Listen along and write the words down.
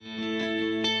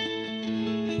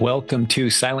Welcome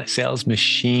to Silent Sales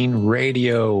Machine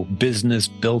Radio, Business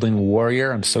Building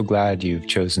Warrior. I'm so glad you've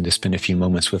chosen to spend a few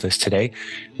moments with us today.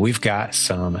 We've got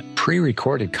some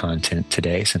pre-recorded content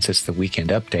today since it's the weekend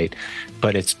update,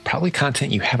 but it's probably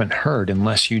content you haven't heard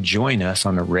unless you join us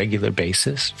on a regular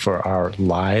basis for our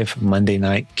live Monday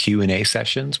night Q&A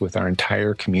sessions with our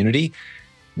entire community.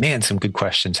 Man, some good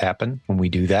questions happen when we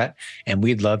do that, and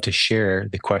we'd love to share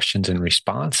the questions and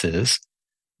responses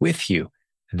with you.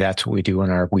 That's what we do on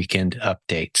our weekend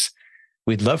updates.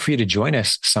 We'd love for you to join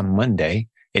us some Monday.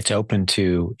 It's open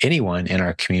to anyone in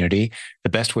our community. The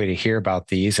best way to hear about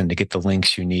these and to get the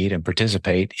links you need and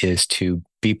participate is to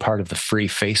be part of the free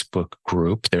Facebook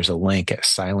group. There's a link at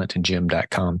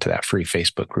silentgym.com to that free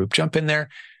Facebook group. Jump in there.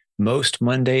 Most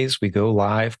Mondays we go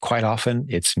live. Quite often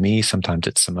it's me. Sometimes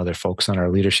it's some other folks on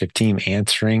our leadership team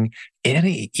answering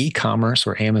any e-commerce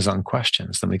or Amazon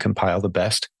questions. Then we compile the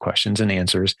best questions and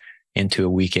answers into a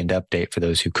weekend update for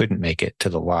those who couldn't make it to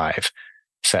the live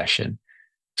session.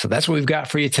 So that's what we've got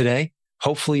for you today.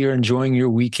 Hopefully you're enjoying your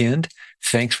weekend.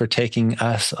 Thanks for taking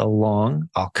us along.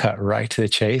 I'll cut right to the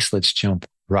chase. Let's jump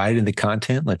right into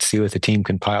content. Let's see what the team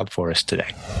compiled for us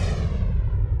today.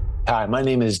 Hi, my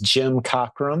name is Jim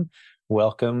Cockrum.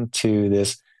 Welcome to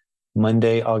this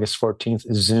Monday, August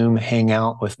 14th Zoom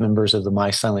Hangout with members of the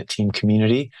My Silent Team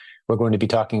community. We're going to be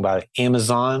talking about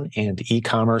Amazon and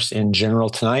e-commerce in general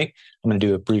tonight. I'm going to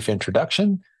do a brief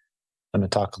introduction. I'm going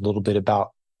to talk a little bit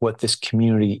about what this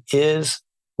community is,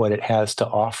 what it has to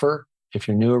offer if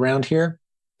you're new around here.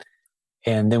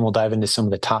 And then we'll dive into some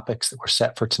of the topics that were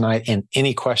set for tonight and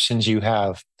any questions you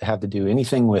have to do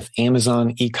anything with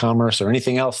Amazon, e-commerce, or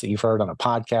anything else that you've heard on a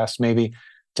podcast maybe.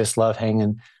 Just love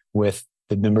hanging with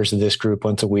the members of this group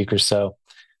once a week or so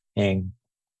and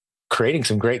creating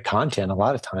some great content a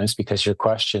lot of times because your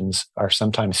questions are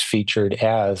sometimes featured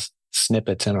as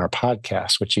snippets in our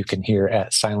podcast, which you can hear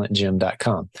at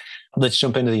silentgym.com. Let's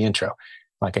jump into the intro.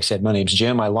 Like I said, my name's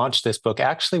Jim. I launched this book.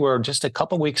 Actually, we're just a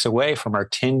couple weeks away from our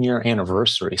 10-year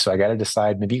anniversary. So I got to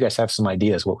decide, maybe you guys have some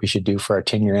ideas what we should do for our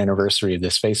 10-year anniversary of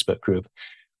this Facebook group.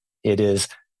 It is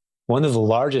one of the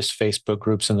largest Facebook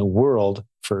groups in the world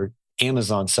for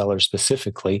Amazon sellers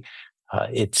specifically.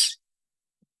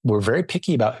 We're very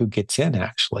picky about who gets in,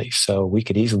 actually. So we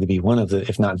could easily be one of the,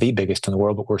 if not the biggest in the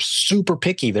world, but we're super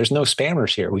picky. There's no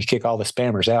spammers here. We kick all the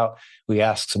spammers out. We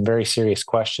ask some very serious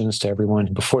questions to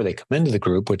everyone before they come into the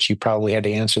group, which you probably had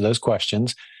to answer those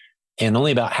questions. And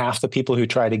only about half the people who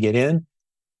try to get in,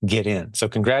 get in. So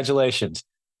congratulations.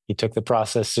 You took the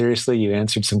process seriously. You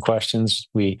answered some questions.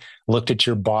 We looked at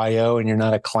your bio and you're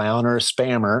not a clown or a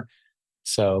spammer.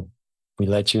 So we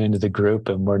let you into the group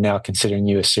and we're now considering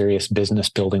you a serious business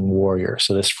building warrior.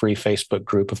 So this free Facebook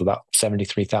group of about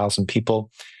 73,000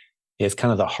 people is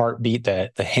kind of the heartbeat,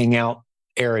 the hangout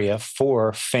area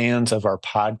for fans of our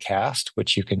podcast,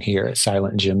 which you can hear at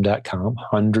silentgym.com.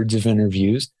 Hundreds of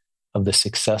interviews of the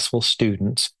successful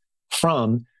students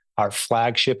from our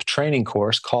flagship training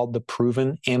course called the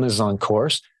Proven Amazon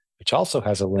course, which also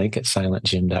has a link at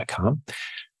silentgym.com.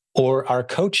 Or our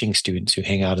coaching students who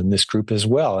hang out in this group as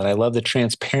well. And I love the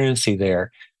transparency there.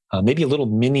 Maybe a little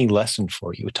mini lesson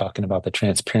for you talking about the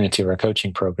transparency of our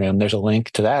coaching program. There's a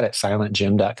link to that at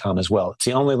silentgym.com as well. It's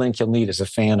the only link you'll need as a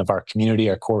fan of our community,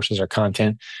 our courses, our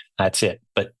content. That's it.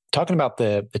 But talking about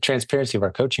the transparency of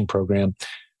our coaching program,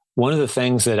 one of the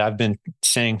things that I've been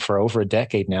saying for over a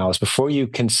decade now is before you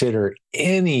consider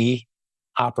any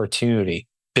opportunity,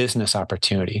 business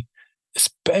opportunity,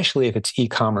 especially if it's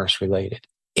e-commerce related,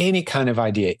 any kind of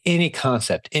idea, any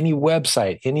concept, any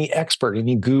website, any expert,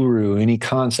 any guru, any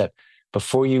concept,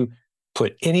 before you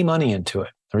put any money into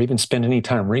it or even spend any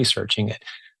time researching it,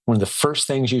 one of the first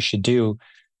things you should do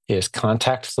is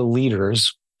contact the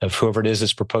leaders of whoever it is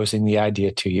that's proposing the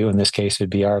idea to you. In this case, it'd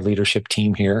be our leadership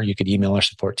team here. You could email our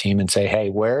support team and say, hey,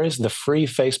 where is the free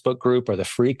Facebook group or the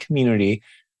free community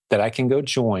that I can go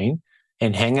join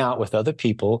and hang out with other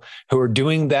people who are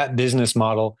doing that business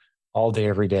model all day,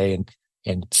 every day,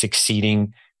 and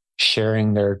succeeding,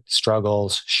 sharing their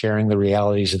struggles, sharing the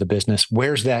realities of the business.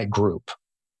 Where's that group?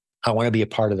 I want to be a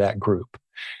part of that group.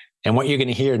 And what you're going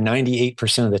to hear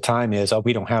 98% of the time is, oh,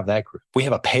 we don't have that group. We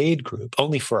have a paid group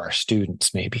only for our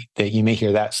students, maybe. That you may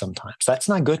hear that sometimes. That's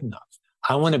not good enough.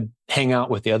 I want to hang out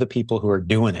with the other people who are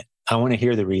doing it. I want to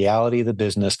hear the reality of the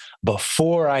business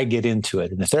before I get into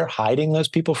it. And if they're hiding those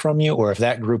people from you, or if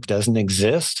that group doesn't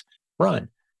exist, run.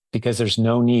 Because there's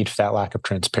no need for that lack of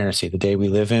transparency. The day we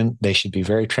live in, they should be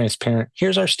very transparent.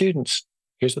 Here's our students.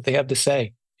 Here's what they have to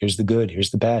say. Here's the good.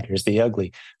 Here's the bad. Here's the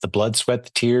ugly, the blood, sweat, the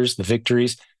tears, the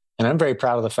victories. And I'm very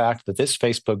proud of the fact that this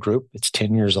Facebook group, it's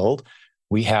 10 years old.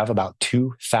 We have about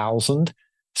 2,000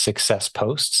 success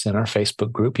posts in our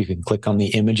Facebook group. You can click on the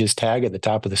images tag at the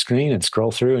top of the screen and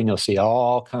scroll through, and you'll see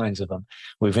all kinds of them.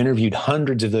 We've interviewed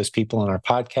hundreds of those people on our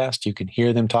podcast. You can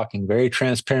hear them talking very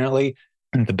transparently,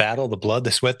 the battle, the blood,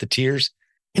 the sweat, the tears,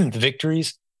 the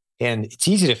victories. And it's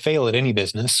easy to fail at any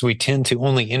business. So we tend to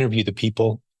only interview the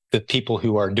people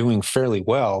who are doing fairly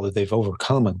well, that they've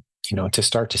overcome, to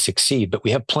start to succeed. But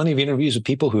we have plenty of interviews with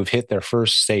people who've hit their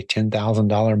first, say,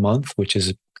 $10,000 month, which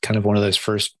is kind of one of those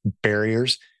first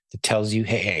barriers that tells you,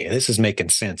 hey, this is making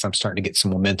sense. I'm starting to get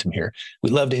some momentum here. We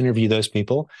love to interview those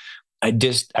people. I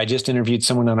just interviewed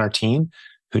someone on our team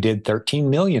who did $13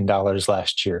 million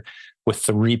last year with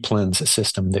the replens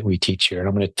system that we teach here. And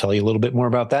I'm going to tell you a little bit more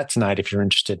about that tonight if you're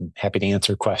interested, and happy to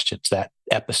answer questions. That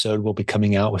episode will be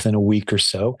coming out within a week or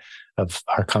so of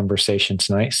our conversation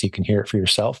tonight, so you can hear it for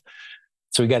yourself.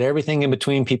 So we got everything in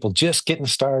between, people just getting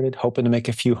started, hoping to make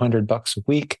a few $100 a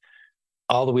week,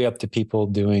 all the way up to people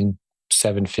doing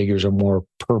 7 figures or more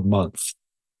per month.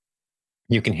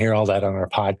 You can hear all that on our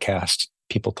podcast,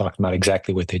 people talking about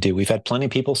exactly what they do. We've had plenty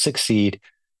of people succeed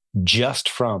just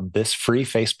from this free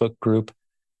Facebook group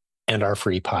and our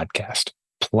free podcast.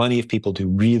 Plenty of people do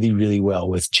really, really well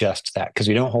with just that, because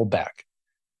we don't hold back.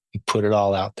 We put it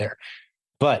all out there.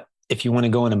 But if you want to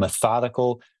go in a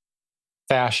methodical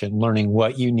fashion, learning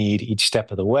what you need each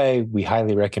step of the way, we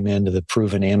highly recommend the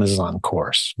Proven Amazon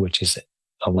course, which is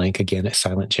a link again at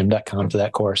silentjim.com for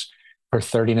that course. For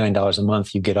 $39 a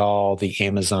month, you get all the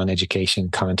Amazon education,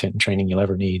 content, and training you'll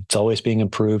ever need. It's always being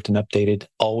improved and updated,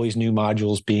 always new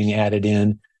modules being added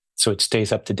in, so it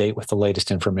stays up to date with the latest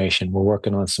information. We're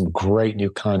working on some great new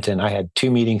content. I had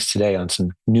 2 meetings today on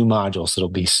some new modules that'll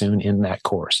be soon in that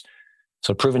course.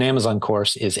 So Proven Amazon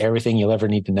course is everything you'll ever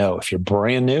need to know. If you're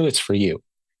brand new, it's for you.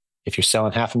 If you're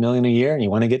selling $500,000 a year and you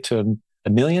want to get to a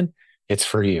million, it's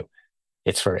for you.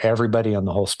 It's for everybody on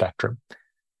the whole spectrum.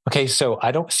 Okay, so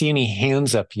I don't see any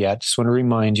hands up yet. Just want to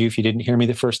remind you, if you didn't hear me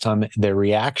the first time, the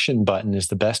reaction button is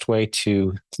the best way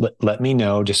to let me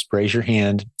know. Just raise your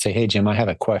hand, say, hey, Jim, I have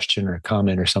a question or a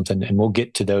comment or something, and we'll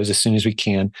get to those as soon as we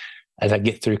can. As I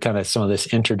get through kind of some of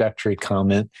this introductory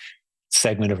comment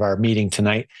segment of our meeting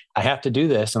tonight, I have to do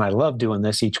this, and I love doing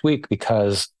this each week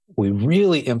because we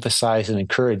really emphasize and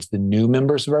encourage the new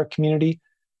members of our community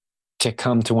to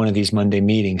come to one of these Monday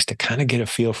meetings to kind of get a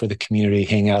feel for the community,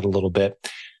 hang out a little bit.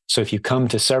 So if you come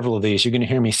to several of these, you're going to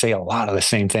hear me say a lot of the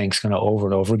same things kind of over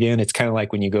and over again. It's kind of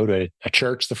like when you go to a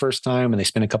church the first time and they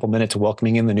spend a couple minutes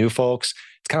welcoming in the new folks.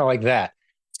 It's kind of like that.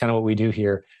 It's kind of what we do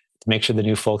here to make sure the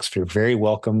new folks feel very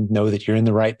welcome, know that you're in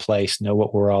the right place, know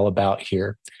what we're all about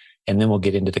here. And then we'll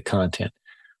get into the content.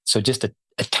 So just a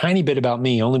tiny bit about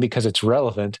me, only because it's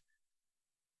relevant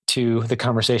to the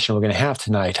conversation we're going to have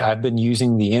tonight. I've been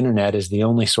using the internet as the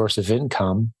only source of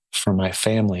income for my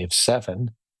family of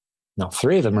 7. Now,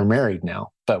 3 of them are married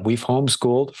now, but we've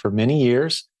homeschooled for many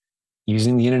years,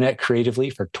 using the internet creatively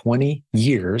for 20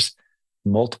 years,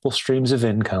 multiple streams of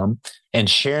income, and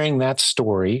sharing that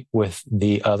story with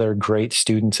the other great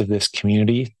students of this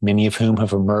community, many of whom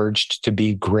have emerged to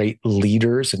be great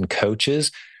leaders and coaches.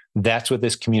 That's what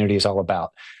this community is all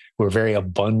about. We're very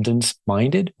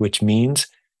abundance-minded, which means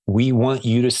we want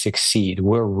you to succeed.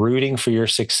 We're rooting for your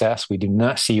success. We do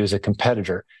not see you as a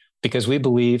competitor, because we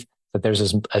believe that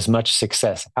there's as much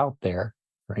success out there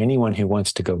for anyone who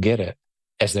wants to go get it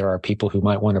as there are people who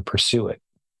might want to pursue it.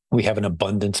 We have an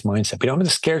abundance mindset. We don't have a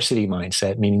scarcity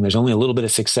mindset, meaning there's only a little bit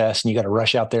of success and you got to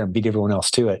rush out there and beat everyone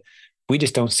else to it. We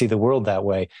just don't see the world that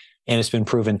way. And it's been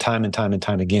proven time and time and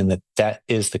time again that that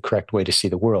is the correct way to see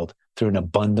the world, through an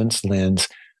abundance lens,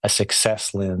 a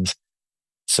success lens,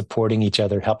 supporting each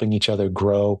other, helping each other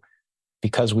grow.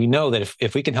 Because we know that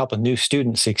if we can help a new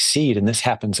student succeed, and this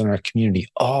happens in our community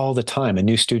all the time, a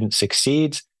new student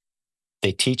succeeds,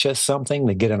 they teach us something,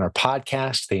 they get on our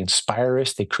podcast, they inspire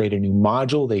us, they create a new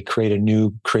module, they create a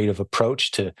new creative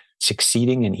approach to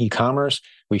succeeding in e-commerce.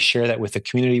 We share that with the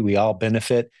community, we all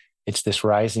benefit. It's this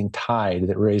rising tide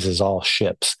that raises all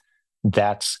ships.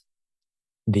 That's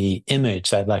the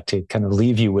image I'd like to kind of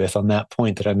leave you with on that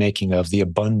point that I'm making of the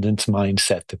abundance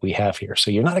mindset that we have here. So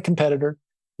you're not a competitor.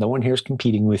 No one here is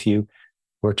competing with you.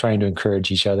 We're trying to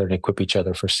encourage each other and equip each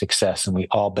other for success, and we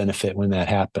all benefit when that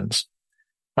happens.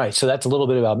 All right, so that's a little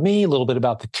bit about me, a little bit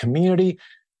about the community.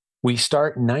 We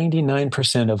start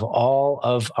 99% of all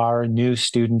of our new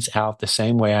students out the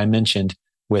same way I mentioned,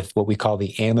 with what we call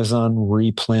the Amazon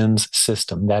replens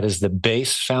system. That is the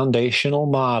base foundational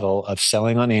model of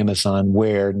selling on Amazon,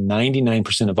 where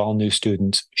 99% of all new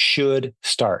students should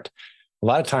start. A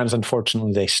lot of times,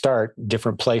 unfortunately, they start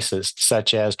different places,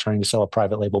 such as trying to sell a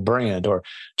private label brand, or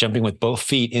jumping with both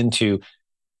feet into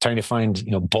trying to find,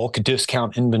 bulk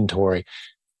discount inventory.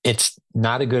 It's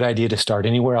not a good idea to start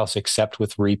anywhere else except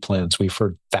with replens. We've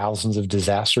heard thousands of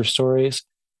disaster stories.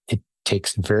 It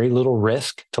takes very little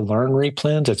risk to learn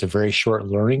replens. It's a very short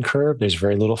learning curve. There's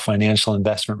very little financial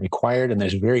investment required, and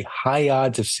there's very high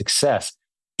odds of success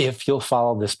if you'll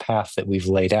follow this path that we've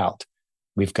laid out.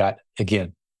 We've got,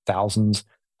 again, thousands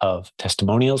of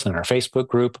testimonials in our Facebook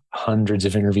group, hundreds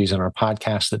of interviews on our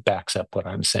podcast that backs up what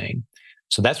I'm saying.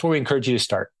 So that's where we encourage you to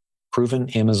start. Proven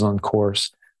Amazon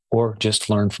course, or just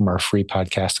learn from our free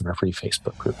podcast and our free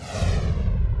Facebook group.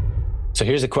 So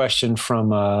here's a question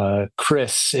from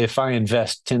Chris. If I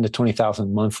invest $10,000 to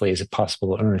 $20,000 monthly, is it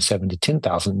possible to earn $7,000 to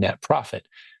 $10,000 net profit?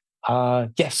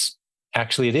 Yes,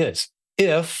 actually it is.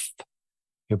 If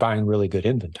you're buying really good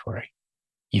inventory.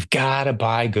 You've got to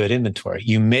buy good inventory.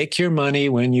 You make your money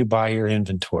when you buy your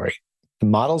inventory. The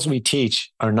models we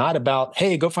teach are not about,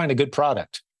 hey, go find a good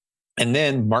product and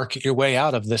then market your way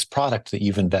out of this product that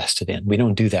you've invested in. We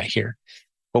don't do that here.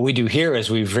 What we do here is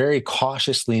we very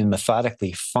cautiously and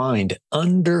methodically find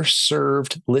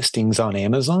underserved listings on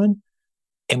Amazon,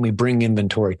 and we bring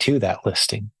inventory to that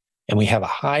listing. And we have a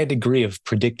high degree of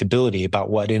predictability about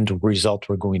what end result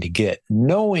we're going to get,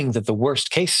 knowing that the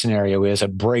worst case scenario is a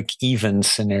break-even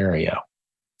scenario.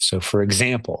 So for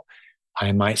example,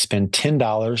 I might spend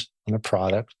 $10 on a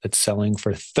product that's selling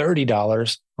for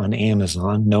 $30 on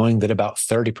Amazon, knowing that about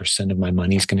 30% of my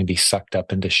money is going to be sucked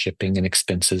up into shipping and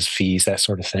expenses, fees, that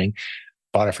sort of thing.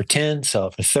 Bought it for 10, sell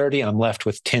it for 30. I'm left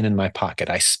with 10 in my pocket.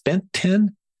 I spent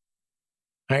 10.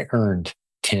 I earned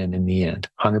 10 in the end,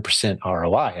 100%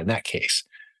 ROI in that case,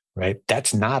 right?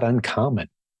 That's not uncommon.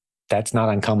 That's not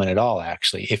uncommon at all,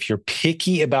 actually. If you're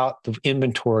picky about the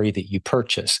inventory that you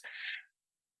purchase.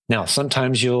 Now,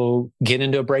 sometimes you'll get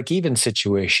into a break-even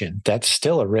situation. That's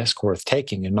still a risk worth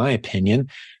taking, in my opinion.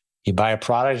 You buy a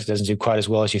product, it doesn't do quite as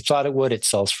well as you thought it would. It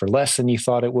sells for less than you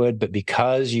thought it would. But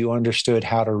because you understood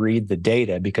how to read the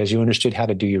data, because you understood how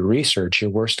to do your research,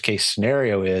 your worst case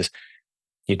scenario is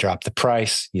you drop the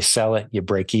price, you sell it, you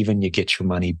break even, you get your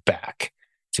money back.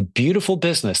 It's a beautiful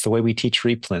business, the way we teach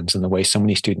replens and the way so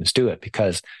many students do it,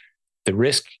 because the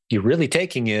risk you're really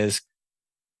taking is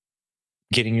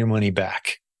getting your money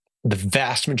back. The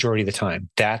vast majority of the time,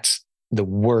 that's the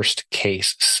worst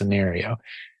case scenario.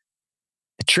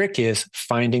 The trick is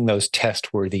finding those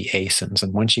test-worthy ASINs.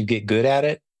 And once you get good at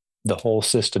it, the whole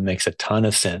system makes a ton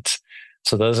of sense.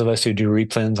 So those of us who do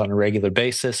replens on a regular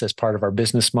basis as part of our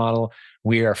business model,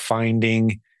 we are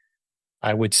finding,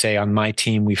 I would say on my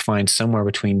team, we find somewhere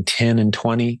between 10 and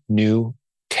 20 new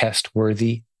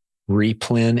test-worthy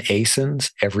replen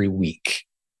ASINs every week.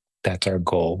 That's our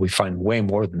goal. We find way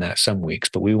more than that some weeks,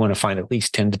 but we want to find at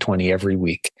least 10 to 20 every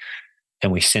week.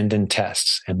 And we send in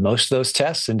tests. And most of those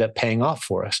tests end up paying off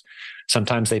for us.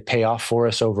 Sometimes they pay off for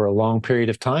us over a long period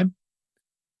of time,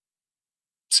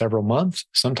 several months.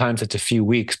 Sometimes it's a few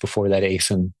weeks before that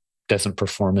ASIN doesn't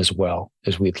perform as well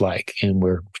as we'd like. And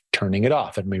we're turning it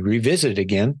off and we revisit it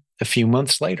again a few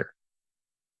months later.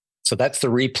 So that's the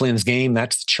replens game.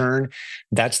 That's the churn.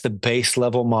 That's the base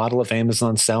level model of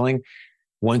Amazon selling.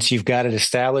 Once you've got it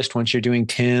established, once you're doing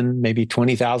 $10,000, maybe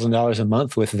 $20,000 a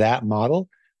month with that model,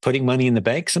 putting money in the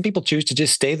bank, some people choose to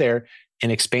just stay there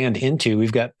and expand into.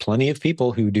 We've got plenty of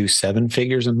people who do 7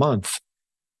 figures a month,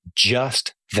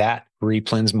 just that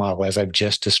replens model, as I've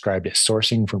just described it,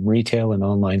 sourcing from retail and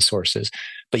online sources.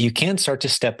 But you can start to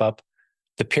step up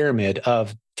the pyramid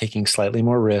of taking slightly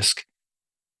more risk,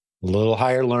 a little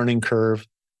higher learning curve,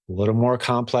 a little more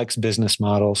complex business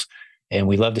models. And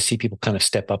we love to see people kind of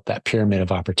step up that pyramid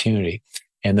of opportunity.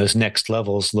 And those next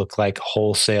levels look like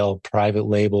wholesale, private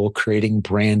label, creating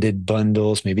branded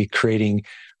bundles, maybe creating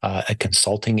a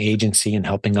consulting agency and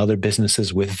helping other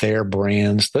businesses with their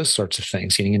brands, those sorts of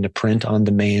things, getting into print on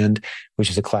demand, which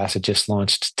is a class that just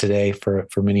launched today for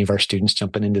many of our students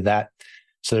jumping into that.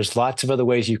 So there's lots of other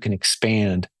ways you can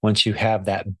expand once you have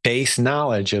that base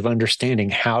knowledge of understanding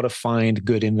how to find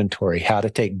good inventory, how to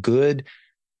take good,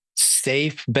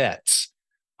 safe bets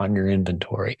on your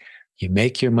inventory. You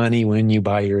make your money when you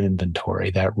buy your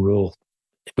inventory. That rule,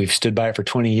 we've stood by it for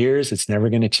 20 years. It's never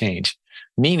going to change.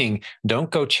 Meaning, don't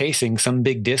go chasing some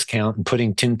big discount and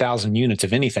putting 10,000 units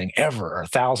of anything ever, or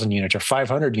 1,000 units or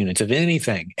 500 units of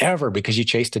anything ever because you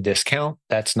chased a discount.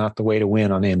 That's not the way to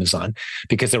win on Amazon,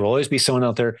 because there will always be someone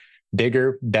out there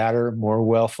bigger, badder, more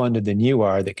well-funded than you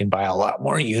are that can buy a lot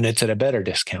more units at a better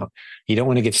discount. You don't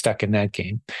want to get stuck in that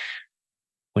game.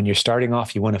 When you're starting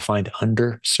off, you want to find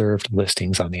underserved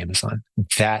listings on Amazon.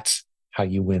 That's how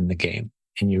you win the game.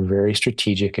 And you're very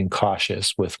strategic and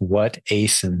cautious with what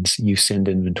ASINs you send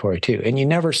inventory to. And you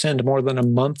never send more than a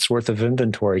month's worth of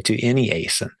inventory to any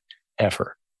ASIN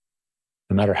ever,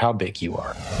 no matter how big you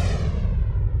are.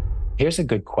 here's a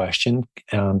good question.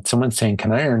 Someone's saying,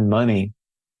 can I earn money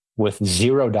with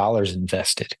 $0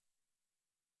 invested?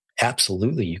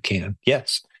 Absolutely, you can.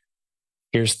 Yes.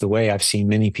 Here's the way I've seen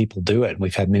many people do it.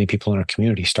 We've had many people in our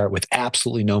community start with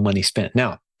absolutely no money spent.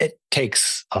 Now, it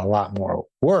takes a lot more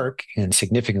work and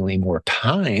significantly more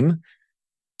time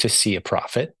to see a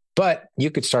profit, but you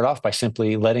could start off by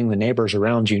simply letting the neighbors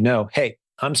around you know, hey,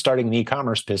 I'm starting an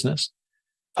e-commerce business.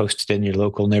 Post it in your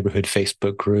local neighborhood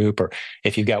Facebook group, or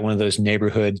if you've got one of those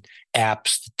neighborhood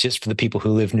apps just for the people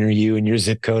who live near you in your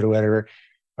zip code or whatever,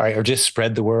 all right, or just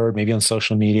spread the word, maybe on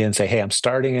social media, and say, hey, I'm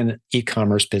starting an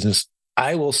e-commerce business.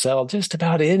 I will sell just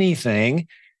about anything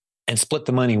and split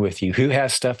the money with you. Who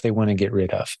has stuff they want to get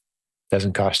rid of?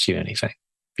 Doesn't cost you anything.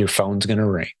 Your phone's going to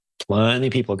ring. Plenty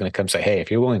of people are going to come say, hey,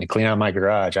 if you're willing to clean out my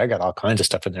garage, I got all kinds of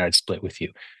stuff in there I'd split with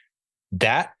you.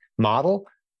 That model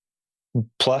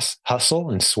plus hustle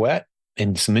and sweat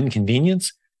and some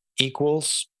inconvenience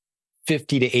equals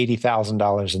 $50,000 to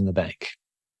 $80,000 in the bank.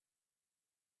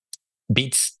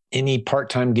 Beats any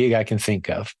part-time gig I can think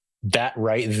of. That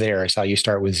right there is how you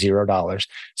start with $0.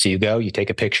 So you go, you take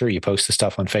a picture, you post the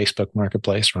stuff on Facebook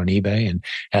Marketplace or on eBay, and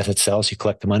as it sells, you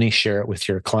collect the money, share it with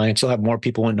your clients. You'll have more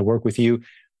people wanting to work with you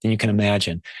than you can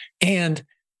imagine. And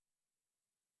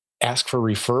ask for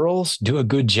referrals, do a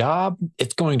good job.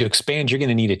 It's going to expand. You're going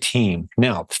to need a team.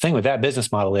 Now, the thing with that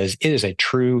business model is it is a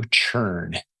true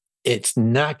churn. It's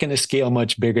not going to scale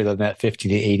much bigger than that $50,000 to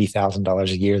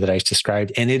 $80,000 a year that I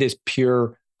described. And it is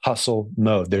pure hustle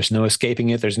mode. There's no escaping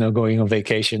it. There's no going on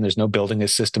vacation. There's no building a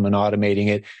system and automating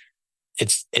it.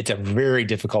 It's a very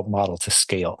difficult model to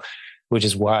scale, which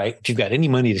is why if you've got any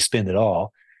money to spend at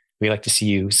all, we like to see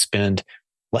you spend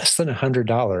less than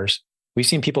 $100. We've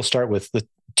seen people start with the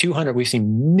 200. We've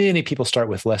seen many people start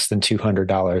with less than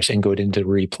 $200 and go into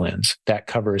replens. That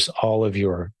covers all of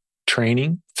your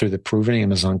training through the Proven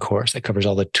Amazon course. That covers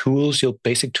all the tools,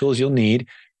 basic tools you'll need.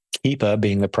 Keepa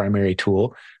being the primary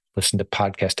tool. Listen to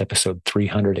podcast episode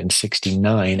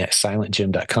 369 at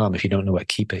silentjim.com if you don't know what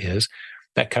Keepa is.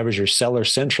 That covers your Seller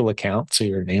Central account, so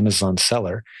you're an Amazon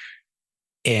seller,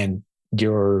 and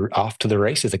you're off to the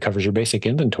races. It covers your basic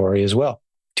inventory as well.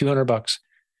 $200.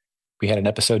 We had an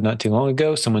episode not too long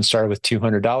ago. Someone started with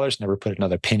 $200, never put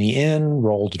another penny in,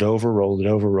 rolled it over.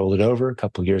 A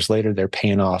couple of years later, they're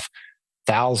paying off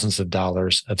thousands of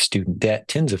dollars of student debt,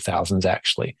 tens of thousands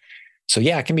actually. So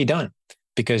yeah, it can be done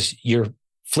because you're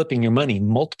flipping your money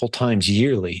multiple times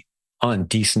yearly on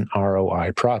decent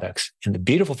ROI products. And the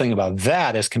beautiful thing about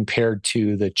that is compared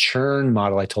to the churn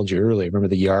model I told you earlier, remember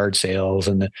the yard sales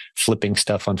and the flipping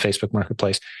stuff on Facebook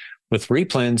Marketplace. With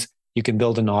replens, you can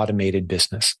build an automated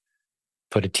business.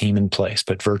 Put a team in place,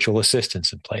 put virtual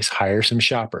assistants in place, hire some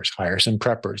shoppers, hire some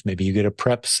preppers. Maybe you get a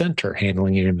prep center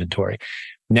handling your inventory.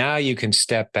 Now you can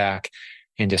step back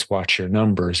and just watch your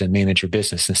numbers and manage your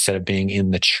business instead of being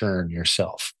in the churn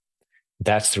yourself.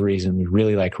 That's the reason we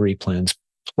really like replens.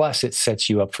 Plus, it sets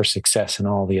you up for success in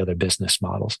all the other business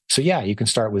models. So yeah, you can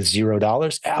start with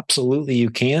 $0. Absolutely, you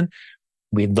can.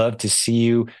 We'd love to see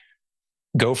you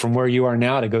go from where you are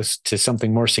now to go to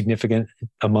something more significant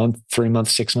a month, 3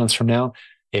 months, 6 months from now.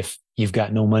 If you've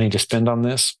got no money to spend on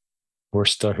this, we're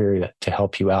still here to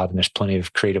help you out. And there's plenty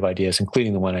of creative ideas,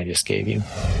 including the one I just gave you.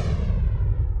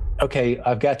 Okay,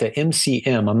 I've got the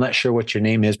MCM. I'm not sure what your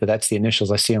name is, but that's the initials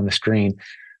I see on the screen.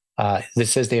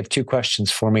 This says they have 2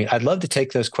 questions for me. I'd love to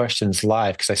take those questions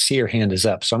live because I see your hand is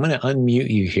up. So I'm going to unmute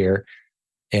you here.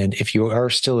 And if you are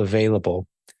still available,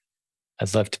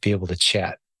 I'd love to be able to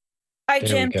chat. Hi,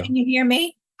 Jim. Can you hear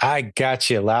me? I got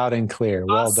you loud and clear.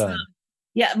 Well done.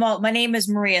 Yeah, well, my name is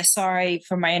Maria. Sorry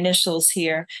for my initials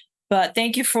here. But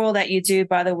thank you for all that you do.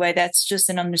 By the way, that's just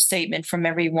an understatement from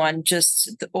everyone.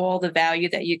 Just all the value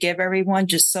that you give everyone,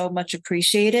 just so much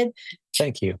appreciated.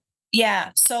 Thank you.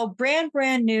 Yeah. So brand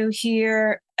new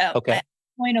here. Okay. At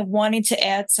the point of wanting to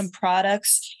add some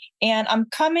products. And I'm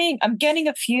getting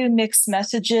a few mixed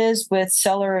messages with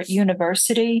Seller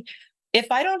University. If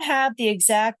I don't have the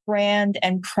exact brand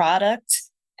and product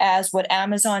as what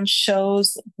Amazon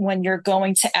shows when you're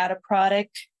going to add a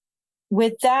product,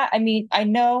 with that, I mean, I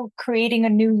know creating a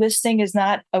new listing is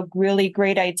not a really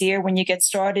great idea when you get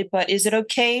started, but is it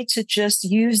okay to just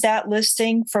use that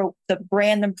listing for the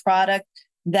brand and product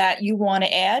that you want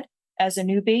to add as a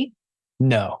newbie?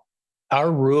 No. Our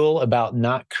rule about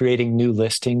not creating new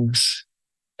listings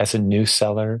as a new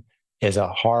seller is a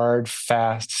hard,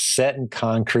 fast, set in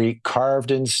concrete, carved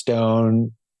in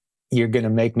stone. You're going to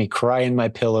make me cry in my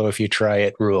pillow if you try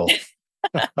it rule.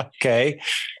 Okay?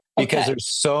 Because there's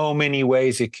so many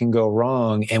ways it can go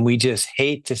wrong. And we just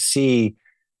hate to see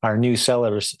our new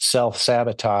sellers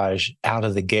self-sabotage out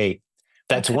of the gate.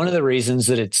 That's one of the reasons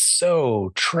that it's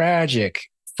so tragic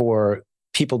for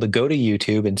people to go to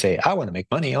YouTube and say, I want to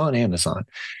make money on Amazon,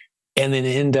 and then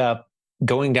end up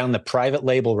going down the private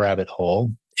label rabbit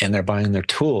hole, and they're buying their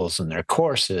tools and their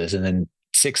courses. And then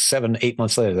 6, 7, 8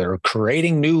 months later, they're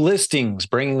creating new listings,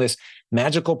 bringing this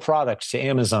magical product to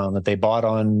Amazon that they bought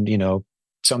on,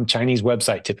 some Chinese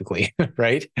website typically,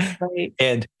 right? Right.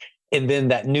 And then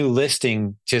that new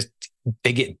listing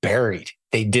they get buried.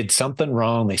 They did something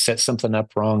wrong. They set something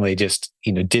up wrong. They just,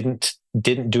 didn't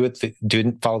do it,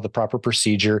 didn't follow the proper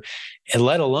procedure, and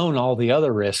let alone all the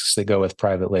other risks that go with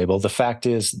private label. The fact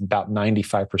is about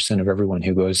 95% of everyone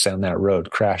who goes down that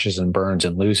road crashes and burns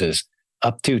and loses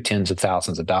up to tens of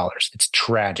thousands of dollars. It's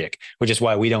tragic, which is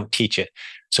why we don't teach it.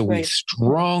 So we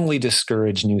strongly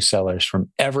discourage new sellers from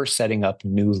ever setting up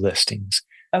new listings.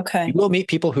 Okay. You will meet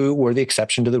people who were the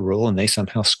exception to the rule and they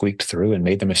somehow squeaked through and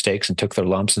made the mistakes and took their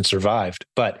lumps and survived,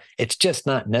 but it's just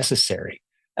not necessary.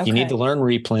 Okay. You need to learn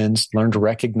replens, learn to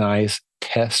recognize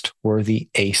test-worthy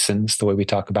ASINs, the way we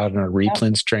talk about it in our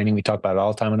replens training. We talk about it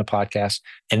all the time on the podcast,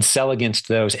 and sell against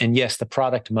those. And yes, the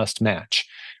product must match,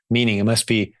 meaning it must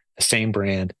be the same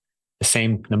brand, the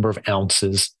same number of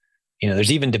ounces.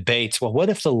 There's even debates. Well, what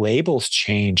if the labels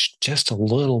change just a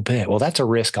little bit? Well, that's a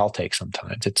risk I'll take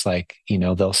sometimes. It's like,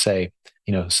 they'll say,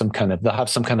 they'll have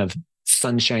some kind of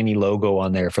sunshiny logo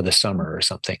on there for the summer or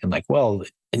something. And like, well,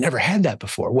 it never had that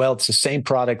before. Well, it's the same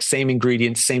product, same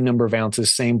ingredients, same number of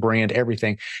ounces, same brand,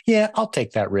 everything. Yeah, I'll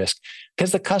take that risk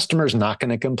because the customer's not going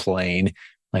to complain.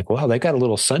 Like, well, they got a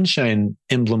little sunshine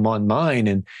emblem on mine,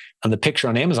 and on the picture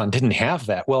on Amazon didn't have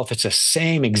that. Well, if it's the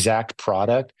same exact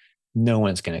product, no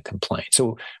one's going to complain.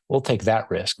 So we'll take that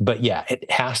risk. But yeah, it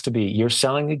has to be, you're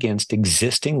selling against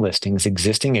existing listings,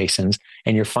 existing ASINs,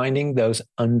 and you're finding those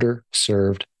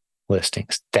underserved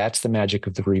listings. That's the magic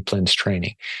of the replens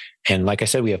training. And like I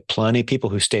said, we have plenty of people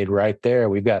who stayed right there.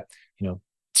 We've got,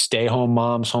 stay-home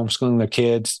moms homeschooling their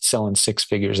kids, selling 6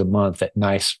 figures a month at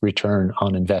nice return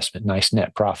on investment, nice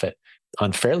net profit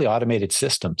on fairly automated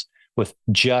systems with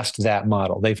just that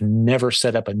model. They've never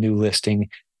set up a new listing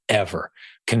ever.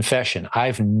 Confession,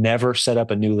 I've never set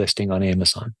up a new listing on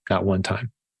Amazon, not one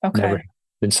time. Okay. Never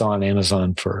been selling on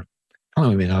Amazon for, how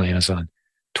long have I been on Amazon?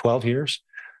 12 years,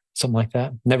 something like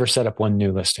that. Never set up one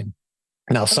new listing.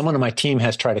 Now, someone on my team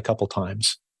has tried a couple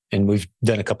times, and we've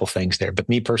done a couple things there, but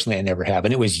me personally, I never have.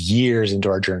 And it was years into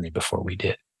our journey before we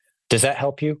did. Does that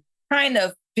help you? Kind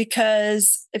of,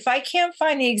 because if I can't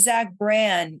find the exact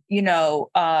brand,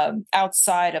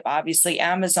 outside of obviously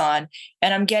Amazon,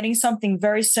 and I'm getting something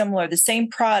very similar, the same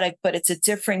product, but it's a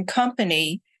different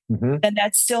company, then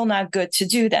that's still not good to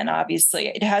do. Then obviously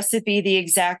it has to be the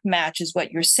exact match, is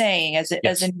what you're saying as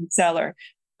a new seller.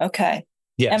 Okay.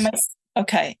 Yes.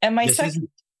 And my second.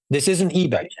 This isn't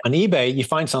eBay. On eBay, you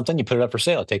find something, you put it up for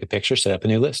sale, take a picture, set up a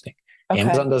new listing. Okay.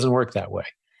 Amazon doesn't work that way.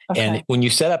 Okay. And when you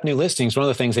set up new listings, one of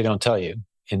the things they don't tell you,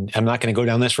 and I'm not going to go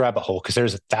down this rabbit hole because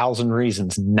there's 1,000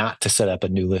 reasons not to set up a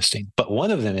new listing. But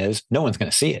one of them is no one's going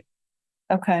to see it.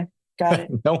 Okay. Got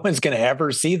it. No one's going to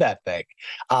ever see that thing.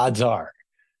 Odds are.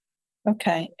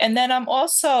 Okay. And then I'm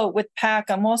also with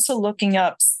PAC, I'm also looking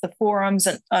up the forums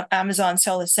on Amazon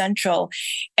Seller Central.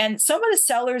 And some of the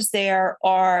sellers there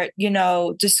are,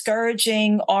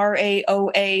 discouraging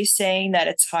RAOA, saying that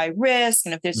it's high risk.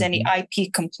 And if there's any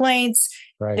IP complaints,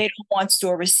 they don't want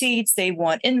store receipts. They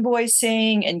want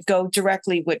invoicing and go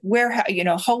directly with warehouse,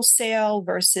 wholesale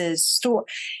versus store.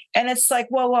 And it's like,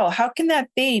 whoa, how can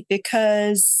that be?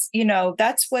 Because,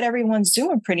 that's what everyone's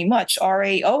doing pretty much,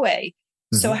 RAOA.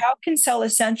 So how can Seller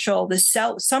Central,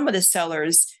 some of the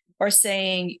sellers are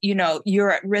saying, you're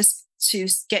at risk to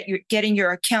getting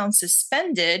your account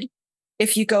suspended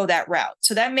if you go that route.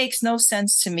 So that makes no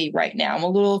sense to me right now. I'm a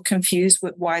little confused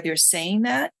with why they're saying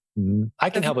that. I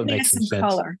can help it make some sense.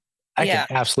 Color. I can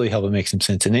absolutely help it make some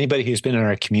sense. And anybody who's been in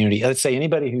our community, let's say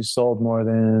anybody who's sold more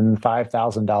than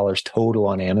 $5,000 total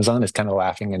on Amazon is kind of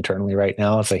laughing internally right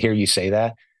now as I hear you say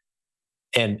that.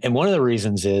 And one of the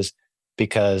reasons is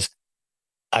because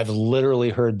I've literally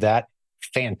heard that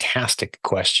fantastic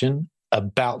question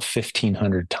about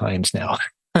 1,500 times now.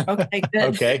 Okay,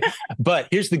 good. Okay. But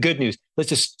here's the good news. Let's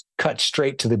just cut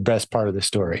straight to the best part of the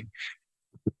story.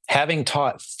 Having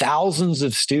taught thousands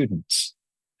of students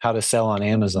how to sell on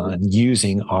Amazon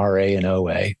using RA and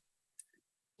OA,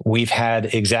 we've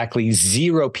had exactly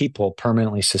 0 people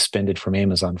permanently suspended from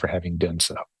Amazon for having done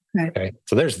so. Okay.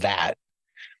 So there's that.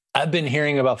 I've been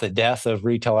hearing about the death of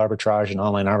retail arbitrage and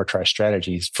online arbitrage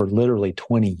strategies for literally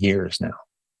 20 years now.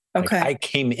 Okay. Like I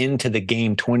came into the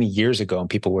game 20 years ago and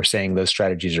people were saying those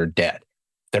strategies are dead.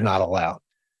 They're not allowed.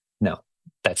 No,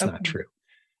 that's not true.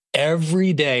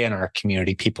 Every day in our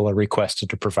community, people are requested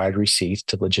to provide receipts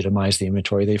to legitimize the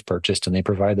inventory they've purchased, and they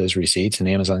provide those receipts. And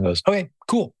Amazon goes, okay,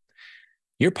 cool.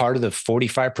 You're part of the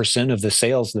 45% of the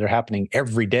sales that are happening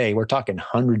every day. We're talking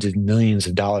hundreds of millions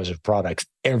of dollars of products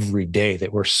every day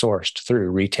that were sourced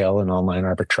through retail and online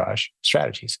arbitrage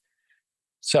strategies.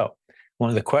 So one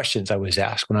of the questions I was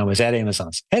asked when I was at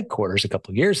Amazon's headquarters a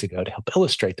couple of years ago to help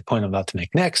illustrate the point I'm about to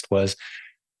make next was,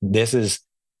 this is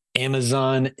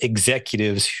Amazon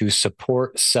executives who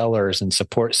support sellers and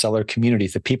support seller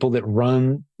communities, the people that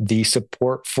run the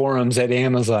support forums at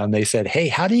Amazon. They said, hey,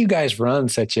 how do you guys run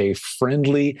such a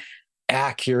friendly,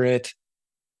 accurate,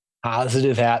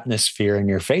 positive atmosphere in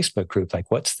your Facebook group?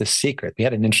 Like, what's the secret? We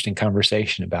had an interesting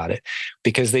conversation about it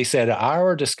because they said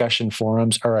our discussion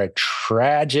forums are a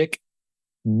tragic,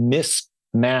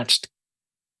 mismatched,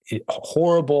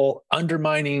 horrible,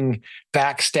 undermining,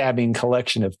 backstabbing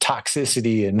collection of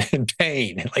toxicity and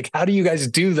pain. Like, how do you guys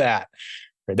do that?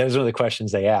 Right? Those are the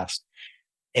questions they asked.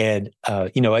 And,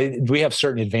 we have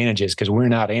certain advantages because we're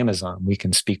not Amazon. We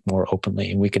can speak more openly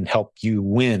and we can help you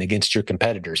win against your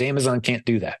competitors. Amazon can't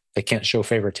do that. They can't show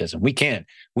favoritism. We can.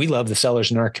 We love the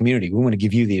sellers in our community. We want to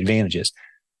give you the advantages.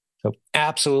 So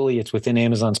absolutely, it's within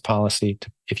Amazon's policy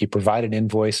if you provide an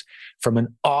invoice from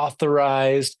an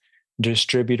authorized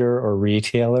distributor or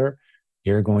retailer,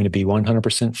 you're going to be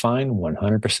 100% fine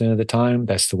 100% of the time.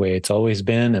 That's the way it's always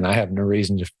been. And I have no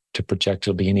reason to project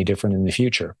it'll be any different in the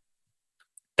future.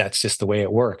 That's just the way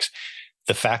it works.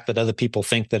 The fact that other people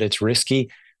think that it's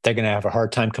risky, they're going to have a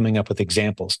hard time coming up with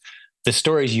examples. The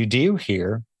stories you do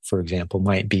hear, for example,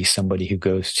 might be somebody who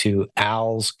goes to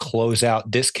Al's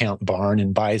closeout discount barn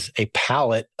and buys a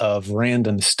pallet of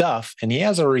random stuff, and he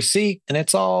has a receipt and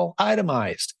it's all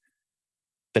itemized.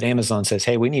 But Amazon says,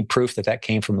 hey, we need proof that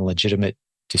came from a legitimate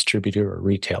distributor or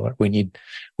retailer. We need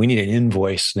an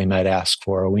invoice they might ask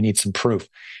for, or we need some proof.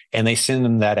 And they send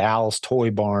them that Al's Toy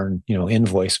Barn,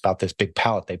 invoice about this big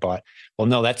pallet they bought. Well,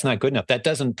 no, that's not good enough. That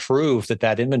doesn't prove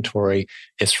that inventory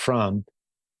is from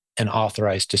an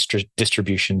authorized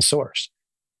distribution source.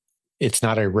 It's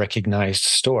not a recognized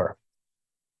store.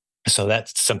 So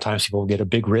that's sometimes people will get a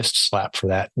big wrist slap for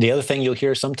that. The other thing you'll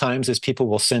hear sometimes is people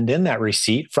will send in that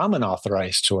receipt from an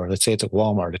authorized store. Let's say it's at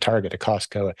Walmart, a Target, a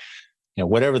Costco,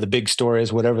 whatever the big store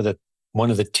is, whatever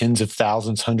one of the tens of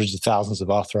thousands, hundreds of thousands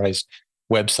of authorized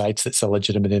websites that sell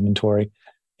legitimate inventory.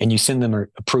 And you send them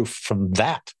a proof from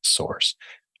that source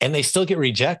and they still get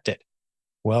rejected.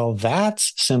 Well,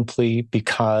 that's simply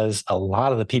because a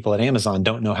lot of the people at Amazon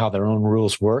don't know how their own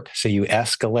rules work. So you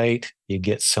escalate, you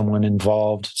get someone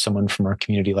involved, someone from our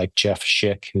community like Jeff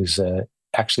Schick, who's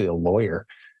actually a lawyer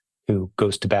who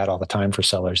goes to bat all the time for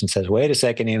sellers and says, wait a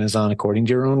second, Amazon, according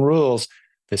to your own rules,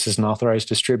 this is an authorized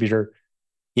distributor.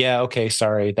 Yeah, okay,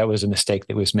 sorry, that was a mistake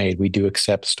that was made. We do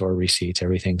accept store receipts.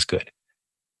 Everything's good.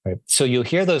 Right? So you'll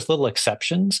hear those little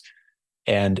exceptions.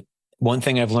 And one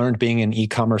thing I've learned being in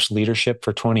e-commerce leadership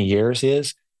for 20 years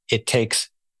is it takes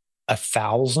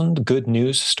 1,000 good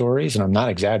news stories, and I'm not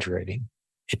exaggerating.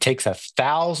 It takes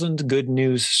 1,000 good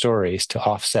news stories to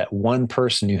offset one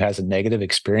person who has a negative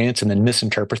experience and then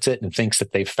misinterprets it and thinks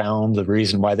that they've found the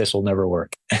reason why this will never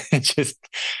work.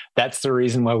 That's the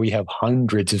reason why we have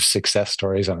hundreds of success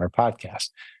stories on our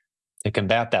podcast, to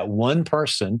combat that one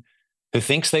person who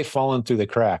thinks they've fallen through the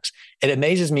cracks. It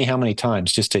amazes me how many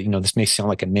times, just to, this may sound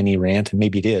like a mini rant, and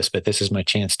maybe it is, but this is my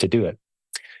chance to do it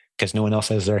because no one else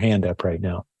has their hand up right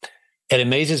now. It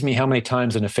amazes me how many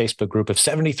times in a Facebook group of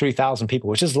 73,000 people,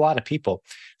 which is a lot of people,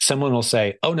 someone will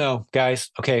say, oh no, guys,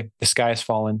 okay, the sky has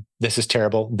fallen. This is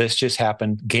terrible. This just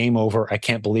happened. Game over. I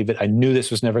can't believe it. I knew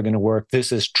this was never going to work.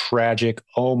 This is tragic.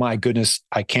 Oh my goodness.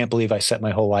 I can't believe I set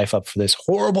my whole life up for this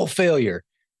horrible failure.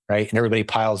 Right. And everybody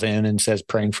piles in and says,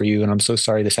 praying for you. And I'm so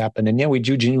sorry this happened. And yeah, we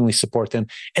do genuinely support them.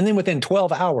 And then within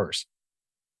 12 hours,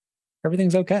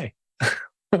 everything's okay.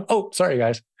 Oh, sorry,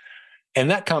 guys. And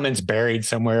that comment's buried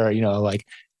somewhere, like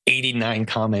 89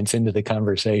 comments into the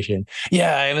conversation.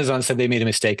 Yeah, Amazon said they made a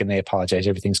mistake and they apologize.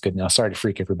 Everything's good now. Sorry to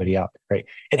freak everybody out. Right.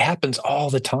 It happens all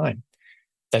the time.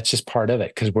 That's just part of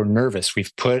it because we're nervous.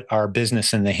 We've put our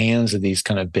business in the hands of these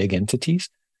kind of big entities.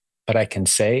 But I can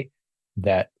say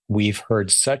that we've heard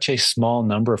such a small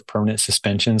number of permanent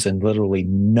suspensions and literally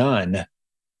none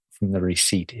from the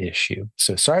receipt issue.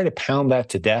 So sorry to pound that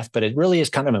to death, but it really is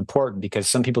kind of important because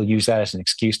some people use that as an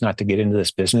excuse not to get into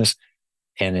this business.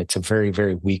 And it's a very,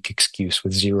 very weak excuse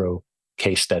with zero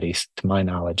case studies, to my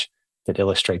knowledge, that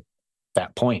illustrate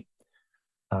that point.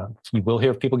 You will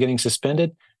hear of people getting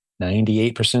suspended.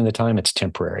 98% of the time, it's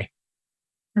temporary.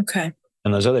 Okay.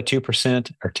 And those other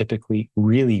 2% are typically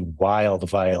really wild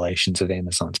violations of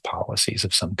Amazon's policies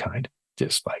of some kind,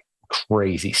 just like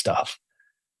crazy stuff.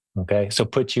 Okay. So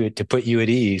to put you at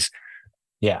ease.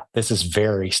 Yeah, this is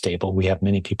very stable. We have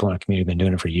many people in our community who've been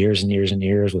doing it for years and years and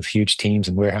years with huge teams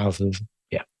and warehouses.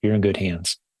 Yeah, you're in good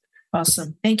hands.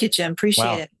 Awesome. Thank you, Jim.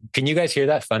 Appreciate it. Can you guys hear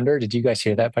that thunder? Did you guys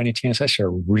hear that by any chance? That's a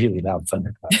really loud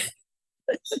thunder.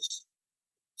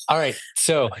 All right.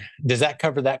 So does that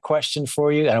cover that question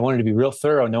for you? And I wanted to be real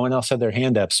thorough. No one else had their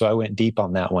hand up. So I went deep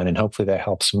on that one. And hopefully that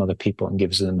helps some other people and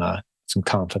gives them some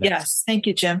confidence. Yes. Thank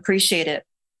you, Jim. Appreciate it.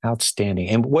 Outstanding.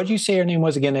 And what did you say your name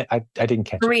was again? I didn't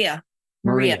catch Maria. it.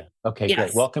 Maria. Okay, yes.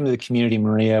 Great. Welcome to the community,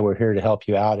 Maria. We're here to help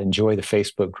you out. Enjoy the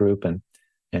Facebook group. And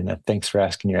thanks for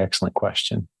asking your excellent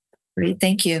question. Great.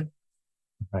 Thank you.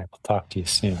 All right. We'll talk to you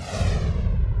soon.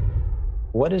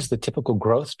 What is the typical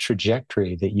growth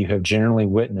trajectory that you have generally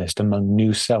witnessed among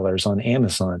new sellers on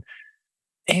Amazon?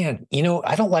 And,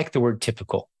 I don't like the word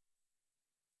typical.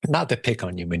 Not to pick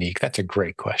on you, Monique. That's a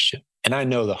great question. And I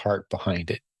know the heart behind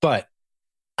it. But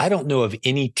I don't know of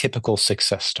any typical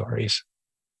success stories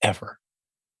ever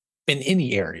in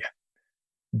any area.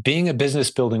 Being a business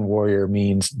building warrior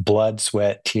means blood,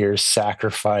 sweat, tears,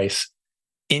 sacrifice,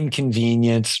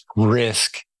 inconvenience,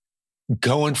 risk,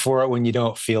 going for it when you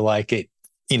don't feel like it.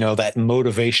 That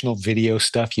motivational video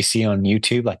stuff you see on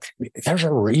YouTube, like there's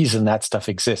a reason that stuff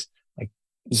exists. Like,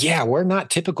 yeah, we're not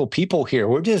typical people here.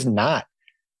 We're just not.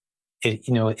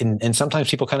 And sometimes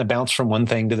people kind of bounce from one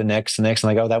thing to the next and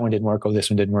like, oh, that one didn't work. Oh, this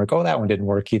one didn't work. Oh, that one didn't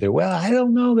work either. Well, I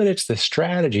don't know that it's the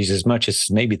strategies as much as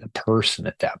maybe the person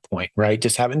at that point, right?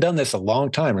 Just haven't done this a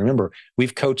long time. Remember,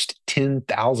 we've coached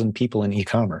 10,000 people in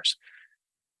e-commerce.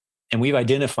 And we've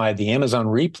identified the Amazon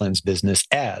replens business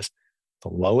as the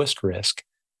lowest risk,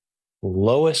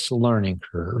 lowest learning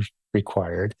curve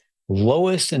required,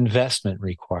 lowest investment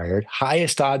required,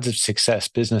 highest odds of success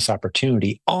business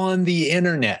opportunity on the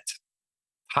internet,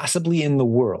 possibly in the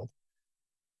world.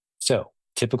 So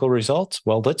typical results,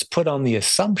 well, let's put on the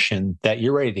assumption that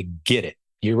you're ready to get it.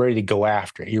 You're ready to go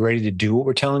after it. You're ready to do what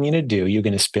we're telling you to do. You're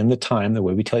going to spend the time the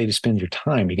way we tell you to spend your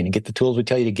time. You're going to get the tools we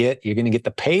tell you to get. You're going to get the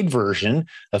paid version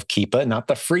of Keepa, not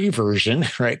the free version,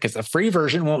 right? Because the free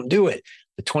version won't do it.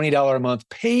 The $20 a month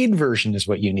paid version is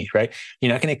what you need, right?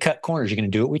 You're not going to cut corners. You're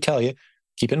going to do what we tell you.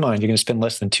 Keep in mind, you're going to spend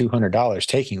less than $200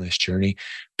 taking this journey,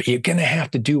 but you're going to have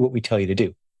to do what we tell you to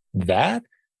do.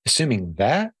 Assuming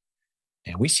that,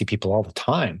 and we see people all the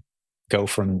time go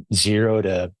from 0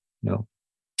 to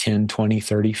 10, 20,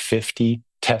 30, 50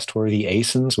 test-worthy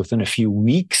ASINs within a few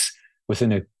weeks.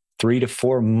 Within 3 to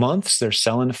 4 months, they're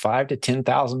selling $5,000 to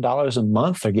 $10,000 a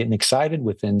month. They're getting excited.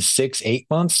 Within 6, 8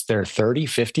 months, they're 30,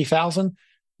 50,000.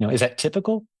 Is that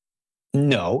typical?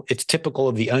 No, it's typical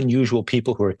of the unusual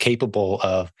people who are capable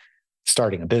of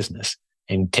starting a business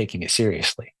and taking it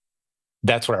seriously.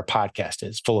 That's what our podcast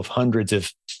is, full of hundreds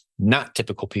of not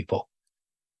typical people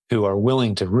who are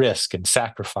willing to risk and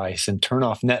sacrifice and turn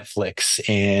off Netflix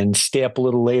and stay up a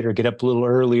little later, get up a little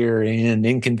earlier and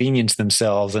inconvenience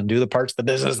themselves and do the parts of the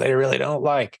business they really don't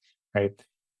like, right?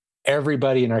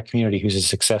 Everybody in our community who's a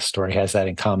success story has that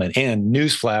in common. And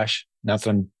newsflash, not that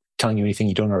I'm telling you anything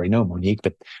you don't already know, Monique,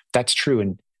 but that's true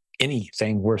in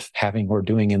anything worth having or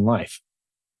doing in life.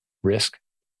 Risk,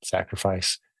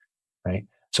 sacrifice, right?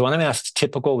 So when I'm asked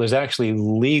typical, there's actually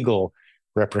legal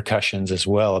repercussions as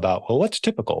well about, well, what's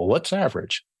typical? What's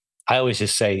average? I always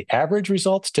just say average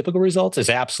results, typical results is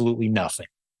absolutely nothing.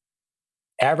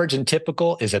 Average and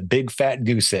typical is a big fat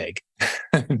goose egg.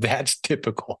 That's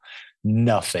typical.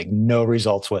 Nothing, no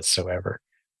results whatsoever.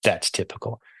 That's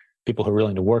typical. People who are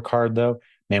willing to work hard though,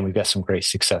 man, we've got some great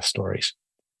success stories.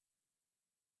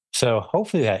 So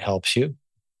hopefully that helps you.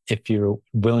 If you're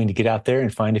willing to get out there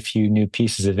and find a few new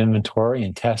pieces of inventory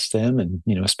and test them and,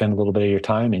 spend a little bit of your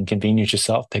time, inconvenience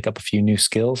yourself, pick up a few new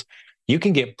skills, you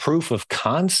can get proof of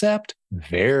concept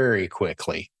very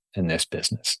quickly in this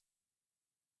business.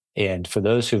 And for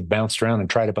those who've bounced around and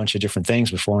tried a bunch of different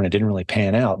things before and it didn't really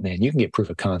pan out, man, you can get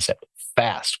proof of concept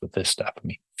fast with this stuff.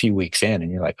 A few weeks in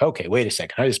and you're like, okay, wait a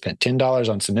second. I just spent $10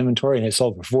 on some inventory and it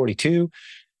sold for 42.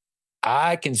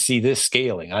 I can see this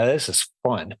scaling. This is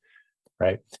fun.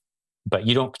 Right? But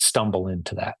you don't stumble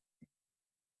into that.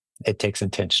 It takes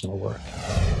intentional work.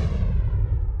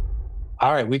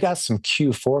 All right, we got some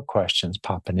Q4 questions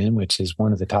popping in, which is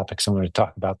one of the topics I wanted to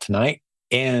talk about tonight.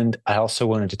 And I also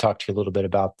wanted to talk to you a little bit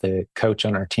about the coach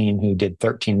on our team who did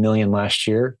 13 million last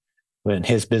year in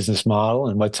his business model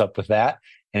and what's up with that,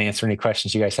 and answer any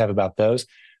questions you guys have about those.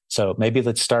 So maybe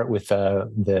let's start with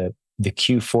the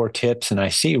Q4 tips. And I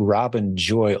see Robin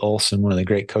Joy Olson, one of the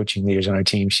great coaching leaders on our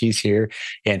team. She's here.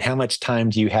 And how much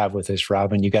time do you have with us,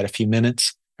 Robin? You got a few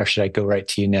minutes, or should I go right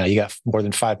to you now? You got more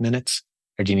than 5 minutes,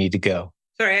 or do you need to go?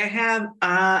 Sorry, I have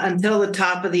until the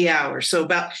top of the hour. So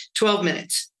about 12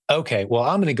 minutes. Okay. Well,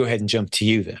 I'm going to go ahead and jump to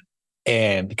you then.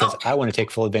 And because I want to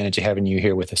take full advantage of having you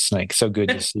here with us tonight. So good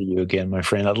to see you again, my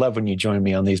friend. I love when you join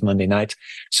me on these Monday nights.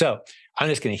 So I'm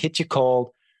just going to hit you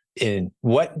cold. And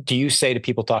what do you say to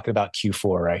people talking about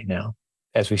Q4 right now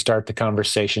as we start the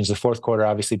conversations? The fourth quarter,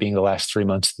 obviously being the last 3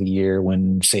 months of the year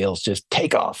when sales just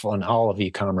take off on all of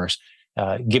e-commerce.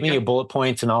 Give me your bullet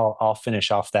points and I'll finish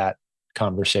off that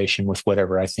conversation with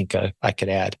whatever I think I could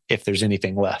add, if there's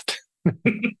anything left.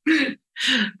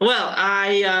 Well,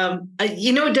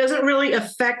 it doesn't really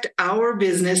affect our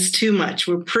business too much.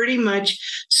 We're pretty much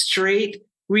straight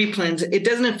replens. It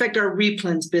doesn't affect our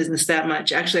replens business that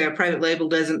much. Actually, our private label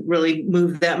doesn't really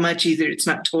move that much either. It's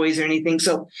not toys or anything.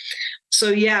 So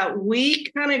yeah, we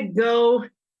kind of go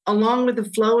along with the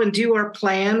flow and do our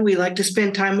plan. We like to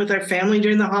spend time with our family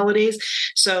during the holidays.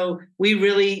 So we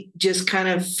really just kind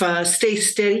of stay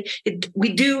steady. We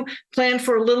do plan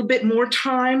for a little bit more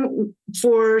time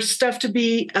for stuff to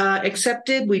be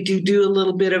accepted. We do a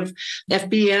little bit of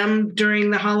FBM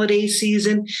during the holiday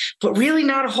season, but really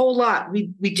not a whole lot.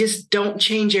 We just don't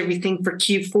change everything for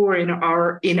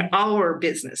Q4 in our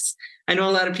business. I know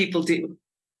a lot of people do.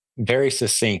 Very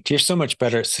succinct. You're so much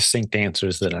better at succinct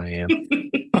answers than I am.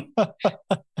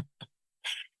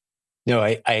 No,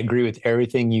 I agree with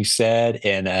everything you said.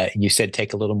 And you said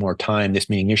take a little more time. This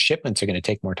meaning your shipments are going to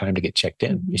take more time to get checked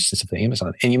in, specifically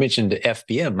Amazon. And you mentioned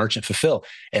FBM, merchant fulfill.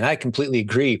 And I completely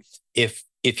agree. If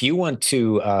you want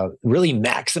to really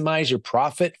maximize your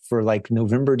profit for like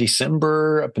November,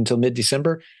 December, up until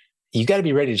mid-December, you got to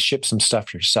be ready to ship some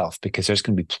stuff yourself, because there's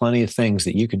going to be plenty of things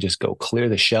that you can just go clear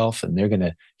the shelf and you're going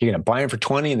to buy them for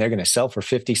 $20 and they're going to sell for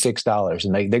 $56.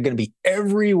 And they're going to be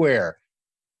everywhere,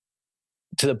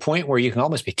 to the point where you can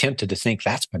almost be tempted to think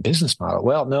that's my business model.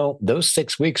 Well, no, those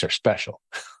 6 weeks are special.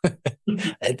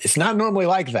 It's not normally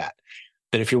like that.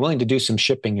 But if you're willing to do some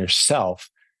shipping yourself,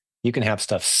 you can have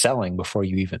stuff selling before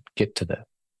you even get to the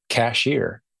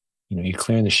cashier. You're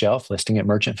clearing the shelf, listing it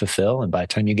merchant fulfill, and by the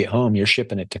time you get home, you're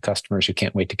shipping it to customers who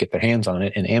can't wait to get their hands on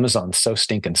it. And Amazon's so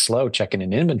stinking slow checking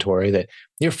in inventory that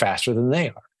you're faster than they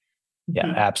are.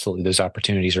 Yeah, absolutely. Those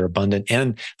opportunities are abundant.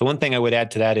 And the one thing I would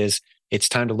add to that is it's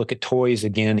time to look at toys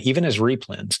again, even as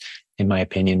replens. In my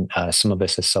opinion, some of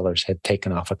us as sellers had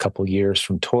taken off a couple years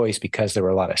from toys because there were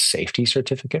a lot of safety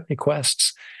certificate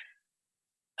requests.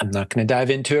 I'm not going to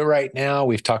dive into it right now.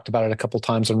 We've talked about it a couple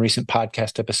times on recent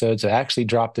podcast episodes. I actually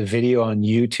dropped a video on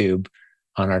YouTube,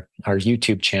 on our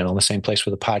YouTube channel, the same place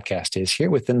where the podcast is, here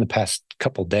within the past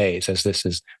couple days, as this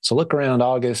is. So look around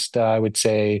August, I would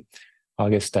say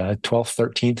August 12th,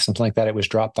 13th, something like that. It was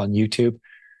dropped on YouTube.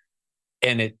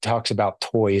 And it talks about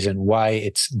toys and why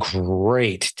it's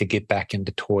great to get back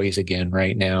into toys again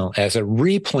right now. As a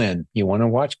replen, you want to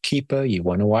watch Keepa, you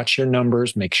want to watch your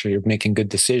numbers, make sure you're making good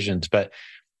decisions. But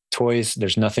toys,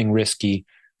 there's nothing risky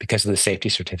because of the safety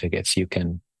certificates. You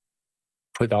can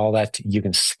put all that, you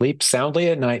can sleep soundly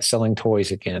at night selling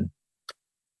toys again.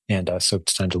 And so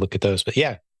it's time to look at those. But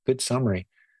yeah, good summary.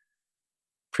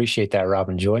 Appreciate that,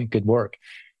 Robin Joy. Good work.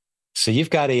 So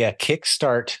you've got a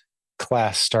Kickstart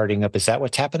class starting up. Is that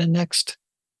what's happening next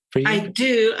for you? I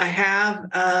do. I have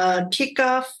a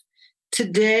kickoff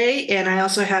today, and I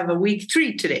also have a week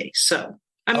 3 today. So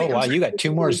you got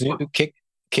 2 more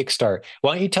Kickstart.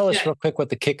 Why don't you tell us real quick what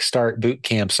the Kickstart boot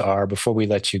camps are before we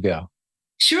let you go?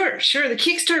 Sure. The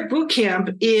Kickstart boot camp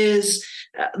is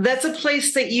that's a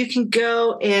place that you can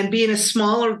go and be in a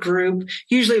smaller group.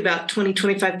 Usually about 20,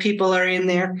 25 people are in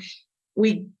there.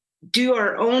 We do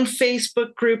our own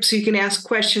Facebook group, so you can ask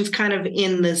questions kind of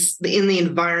in the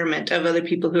environment of other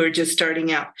people who are just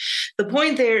starting out. The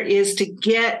point there is to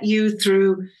get you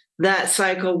through that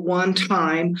cycle one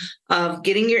time of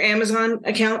getting your Amazon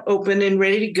account open and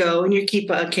ready to go, and your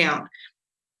Keepa account,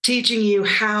 teaching you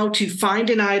how to find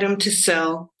an item to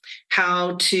sell,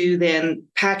 how to then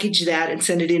package that and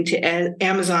send it into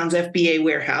Amazon's FBA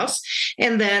warehouse,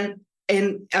 and then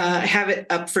have it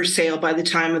up for sale by the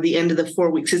time of the end of the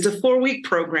 4 weeks. It's a 4-week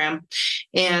program,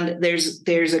 and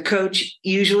there's a coach,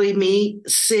 usually me,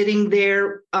 sitting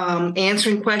there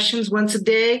answering questions once a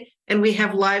day, and we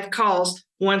have live calls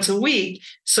once a week.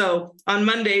 So on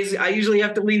Mondays, I usually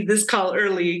have to leave this call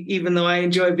early, even though I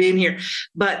enjoy being here.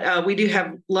 But we do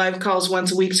have live calls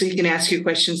once a week, so you can ask your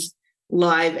questions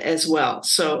live as well.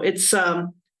 So it's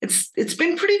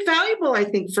been pretty valuable, I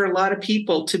think, for a lot of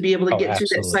people to be able to get through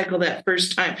that cycle that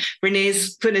first time.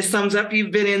 Renee's putting his thumbs up.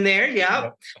 You've been in there.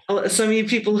 Yeah. Some of you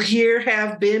people here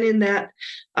have been in that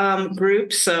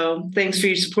group. So thanks for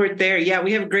your support there. Yeah,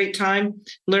 we have a great time,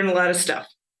 learn a lot of stuff.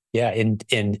 Yeah. And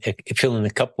filling a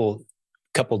couple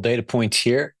data points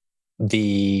here.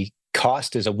 The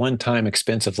cost is a one-time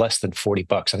expense of less than $40.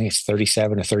 I think it's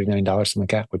 $37 or $39, something like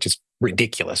that, which is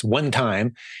ridiculous. One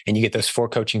time, and you get those 4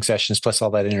 coaching sessions plus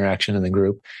all that interaction in the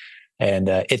group. And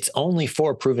it's only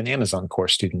for proven Amazon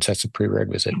course students. That's a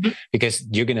prerequisite because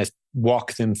you're going to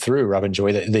walk them through, Robin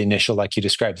Joy, the initial, like you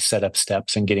described, the setup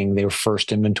steps and getting their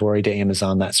first inventory to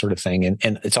Amazon, that sort of thing.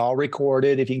 And it's all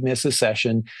recorded if you miss a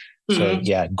session. So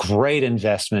yeah, great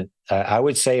investment. I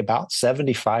would say about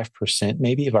 75%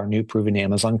 maybe of our new proven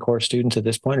Amazon course students at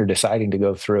this point are deciding to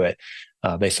go through it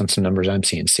based on some numbers I'm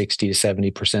seeing, 60 to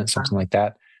 70%, something like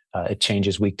that. It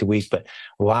changes week to week, but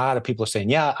a lot of people are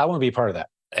saying, yeah, I want to be a part of that.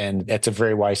 And that's a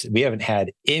very wise, we haven't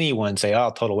had anyone say, oh,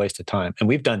 total waste of time. And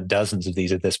we've done dozens of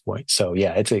these at this point. So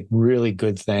yeah, it's a really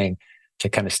good thing to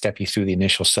kind of step you through the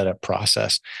initial setup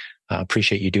process.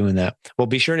 Appreciate you doing that. Well,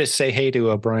 be sure to say hey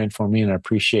to Brian for me, and I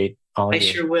appreciate all your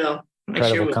sure will.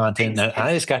 incredible content. And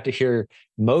I just got to hear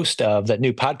most of that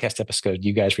new podcast episode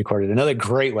you guys recorded. Another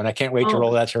great one. I can't wait to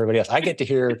roll that to everybody else. I get to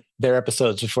hear their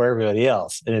episodes before everybody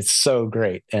else, and it's so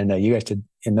great. And you guys did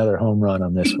another home run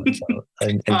on this one. So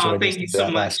I enjoyed listening to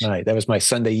that last night. That was my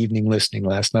Sunday evening listening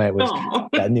last night, was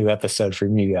that new episode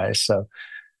from you guys. So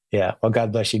yeah, well,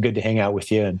 God bless you. Good to hang out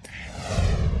with you. And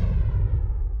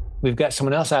we've got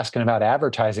someone else asking about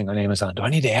advertising on Amazon. Do I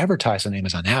need to advertise on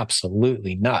Amazon?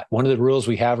 Absolutely not. One of the rules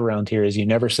we have around here is you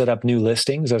never set up new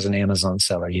listings as an Amazon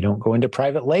seller. You don't go into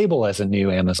private label as a new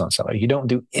Amazon seller. You don't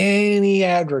do any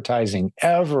advertising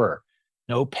ever.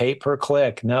 No pay per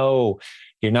click. No,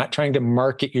 you're not trying to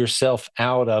market yourself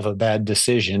out of a bad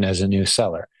decision as a new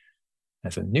seller.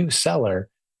 As a new seller,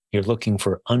 you're looking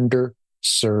for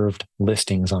underserved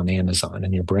listings on Amazon,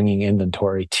 and you're bringing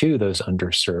inventory to those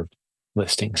underserved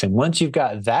listings. And once you've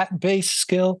got that base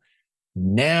skill,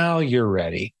 now you're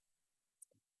ready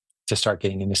to start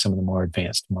getting into some of the more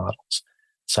advanced models,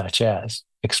 such as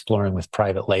exploring with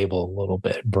private label a little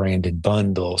bit, branded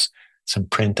bundles, some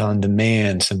print on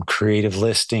demand, some creative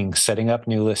listings, setting up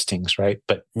new listings, right?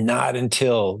 But not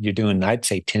until you're doing, I'd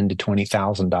say, $10,000 to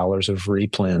 $20,000 of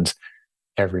replens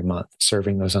every month,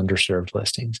 serving those underserved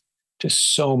listings.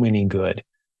 Just so many good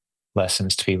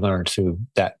lessons to be learned through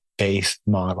that base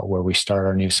model where we start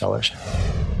our new sellers.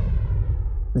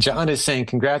 John is saying,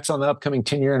 congrats on the upcoming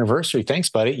 10-year anniversary. Thanks,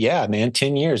 buddy. Yeah, man,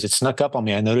 10 years. It snuck up on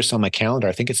me. I noticed on my calendar,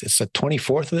 I think it's the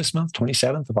 24th of this month,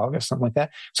 27th of August, something like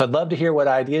that. So I'd love to hear what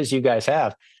ideas you guys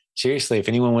have. Seriously, if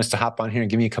anyone wants to hop on here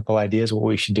and give me a couple ideas what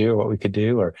we should do or what we could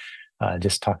do, or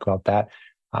just talk about that.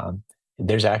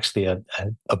 There's actually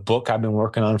a book I've been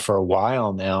working on for a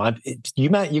while now. You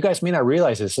guys may not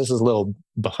realize this. This is a little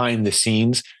behind the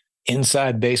scenes,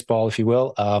 inside baseball, if you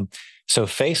will. So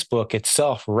Facebook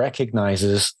itself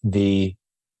recognizes the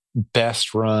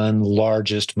best run,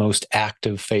 largest, most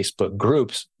active Facebook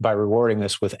groups by rewarding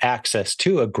us with access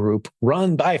to a group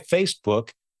run by Facebook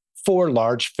for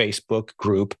large Facebook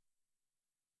group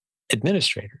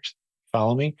administrators.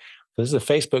 Follow me? This is a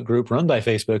Facebook group run by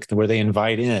Facebook where they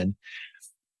invite in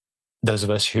those of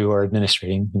us who are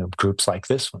administrating, groups like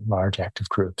this one, large active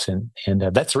groups. And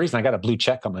that's the reason I got a blue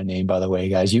check on my name, by the way,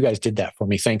 guys. You guys did that for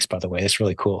me. Thanks, by the way. It's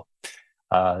really cool.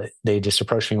 They just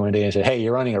approached me one day and said, hey,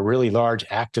 you're running a really large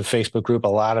active Facebook group. A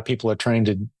lot of people are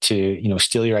trying to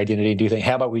steal your identity and do things.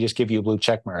 How about we just give you a blue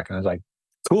check mark? And I was like,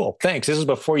 cool, thanks. This is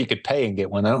before you could pay and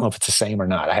get one. I don't know if it's the same or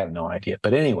not. I have no idea.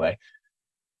 But anyway,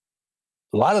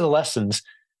 a lot of the lessons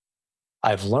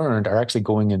I've learned are actually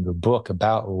going into the book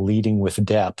about leading with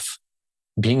depth,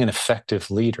 being an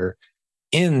effective leader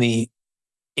in the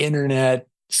internet,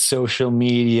 social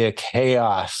media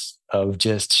chaos of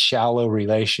just shallow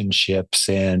relationships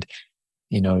and,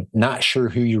 not sure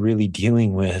who you're really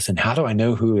dealing with. And how do I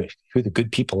know who the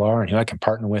good people are and who I can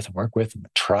partner with and work with and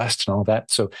trust and all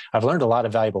that? So I've learned a lot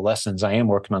of valuable lessons. I am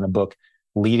working on a book,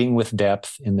 Leading with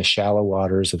Depth in the Shallow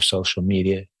Waters of Social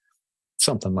Media.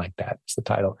 Something like that is the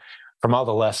title. From all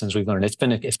the lessons we've learned, it's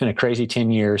been a crazy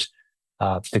 10 years.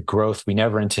 The growth we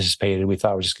never anticipated. We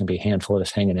thought it was just going to be a handful of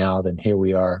us hanging out, and here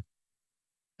we are.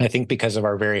 I think because of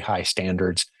our very high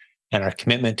standards and our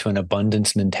commitment to an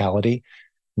abundance mentality,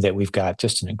 that we've got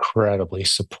just an incredibly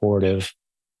supportive,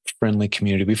 friendly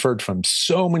community. We've heard from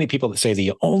so many people that say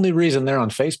the only reason they're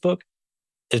on Facebook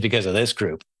is because of this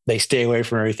group. They stay away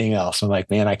from everything else. I'm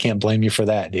like, man, I can't blame you for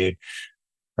that, dude.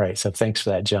 Right. So thanks for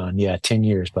that, John. Yeah, 10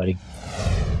 years, buddy.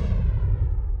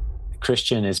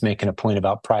 Christian is making a point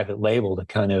about private label to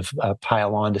kind of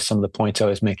pile on to some of the points I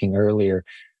was making earlier,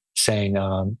 saying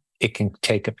it can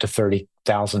take up to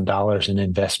 $30,000 in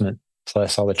investment,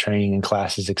 plus all the training and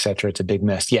classes, et cetera. It's a big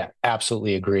mess. Yeah,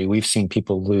 absolutely agree. We've seen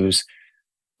people lose.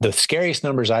 The scariest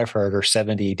numbers I've heard are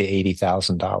 $70,000 to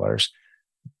 $80,000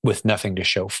 with nothing to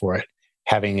show for it,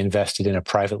 having invested in a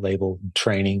private label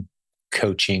training,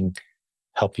 coaching,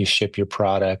 help you ship your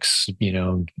products,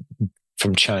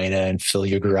 from China and fill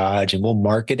your garage, and we'll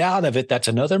market out of it. That's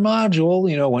another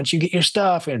module. Once you get your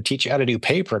stuff, we're going to teach you how to do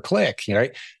pay-per-click,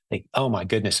 right? Like, oh my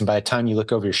goodness. And by the time you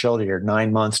look over your shoulder, you're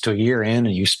 9 months to a year in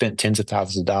and you spent tens of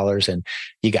thousands of dollars and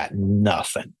you got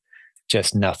nothing,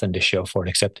 just nothing to show for it,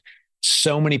 except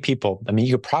so many people. I mean,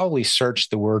 you could probably search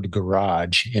the word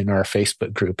garage in our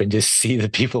Facebook group and just see the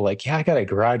people like, yeah, I got a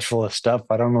garage full of stuff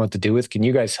I don't know what to do with. Can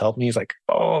you guys help me? It's like,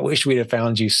 oh, I wish we'd have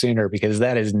found you sooner, because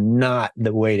that is not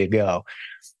the way to go.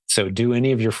 So do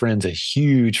any of your friends a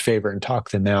huge favor and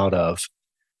talk them out of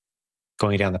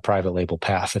going down the private label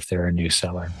path if they're a new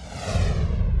seller.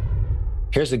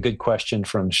 Here's a good question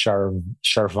from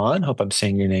Charvan. Hope I'm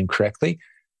saying your name correctly.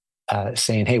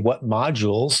 Saying, hey, what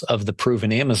modules of the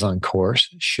Proven Amazon course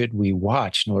should we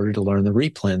watch in order to learn the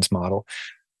replens model?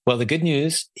 Well, the good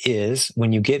news is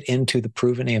when you get into the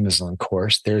Proven Amazon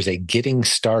course, there's a getting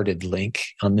started link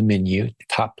on the menu,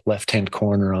 top left-hand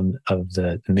corner of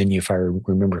the menu, if I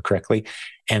remember correctly.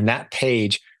 And that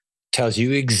page tells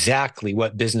you exactly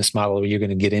what business model you're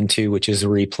going to get into, which is the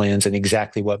replens, and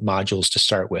exactly what modules to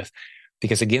start with.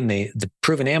 Because again, the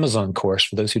Proven Amazon course,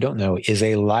 for those who don't know, is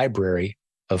a library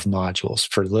of modules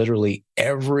for literally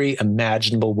every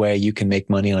imaginable way you can make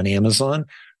money on Amazon.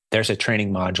 There's a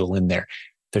training module in there.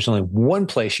 There's only one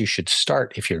place you should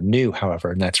start if you're new,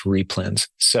 however, and that's replens.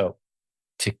 So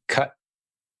to cut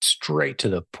straight to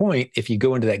the point, if you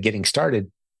go into that getting started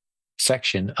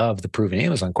section of the Proven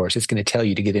Amazon course, it's going to tell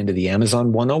you to get into the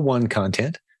Amazon 101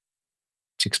 content,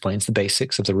 which explains the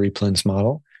basics of the replens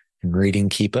model and reading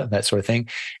Keepa, that sort of thing.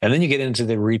 And then you get into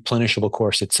the replenishable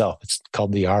course itself. It's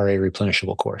called the RA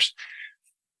replenishable course.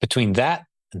 Between that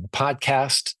and the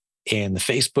podcast and the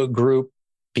Facebook group,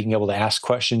 being able to ask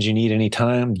questions you need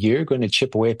anytime, you're going to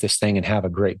chip away at this thing and have a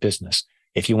great business.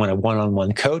 If you want a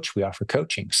one-on-one coach, we offer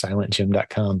coaching.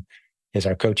 SilentGym.com is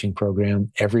our coaching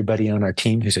program. Everybody on our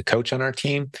team who's a coach on our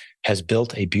team has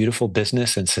built a beautiful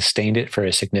business and sustained it for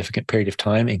a significant period of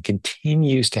time and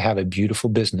continues to have a beautiful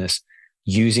business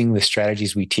using the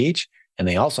strategies we teach. And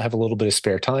they also have a little bit of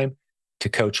spare time to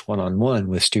coach one-on-one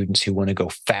with students who want to go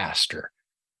faster.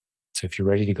 So if you're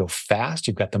ready to go fast,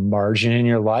 you've got the margin in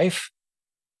your life,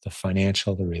 the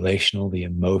financial, the relational, the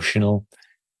emotional,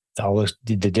 all those,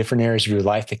 the different areas of your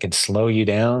life that can slow you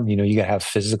down. You got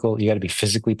to be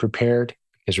physically prepared,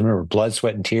 because remember, blood,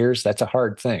 sweat, and tears, that's a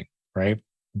hard thing, right?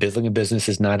 Building a business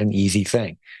is not an easy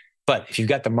thing. But if you've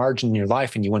got the margin in your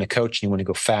life and you want to coach and you want to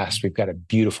go fast, we've got a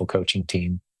beautiful coaching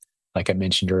team. Like I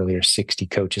mentioned earlier, 60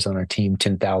 coaches on our team,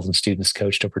 10,000 students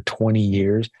coached over 20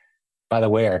 years. By the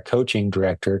way, our coaching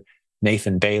director,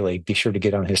 Nathan Bailey, be sure to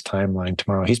get on his timeline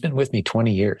tomorrow. He's been with me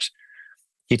 20 years.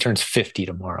 He turns 50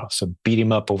 tomorrow. So beat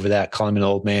him up over that. Call him an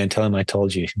old man. Tell him I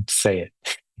told you. Say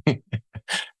it.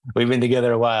 We've been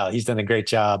together a while. He's done a great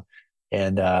job.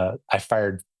 And I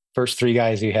fired first 3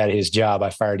 guys who had his job. I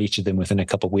fired each of them within a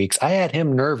couple of weeks. I had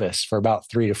him nervous for about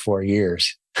 3 to 4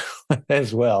 years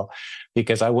as well,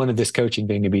 because I wanted this coaching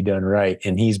thing to be done right.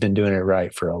 And he's been doing it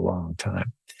right for a long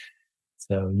time.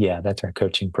 So yeah, that's our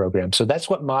coaching program. So that's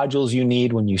what modules you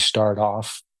need when you start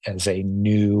off as a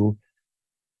new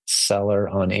seller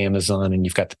on Amazon, and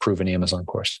you've got the Proven Amazon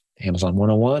course, Amazon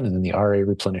 101, and then the RA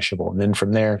replenishable. And then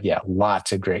from there, yeah,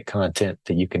 lots of great content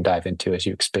that you can dive into as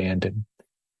you expand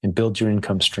and build your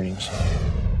income streams.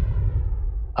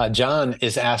 John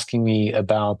is asking me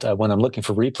about when I'm looking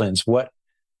for replens, what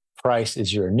price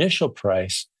is your initial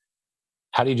price?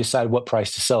 How do you decide what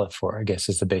price to sell it for? I guess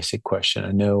is the basic question.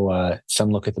 I know some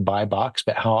look at the buy box,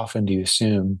 but how often do you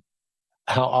assume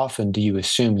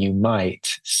you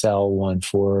might sell one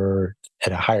for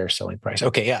at a higher selling price?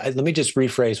 Okay, yeah. Let me just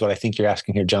rephrase what I think you're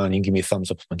asking here, John. You can give me a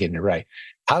thumbs up if I'm getting it right.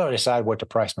 How do I decide what to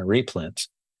price my replens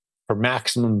for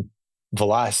maximum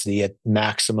velocity at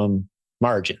maximum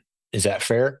margin? Is that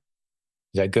fair?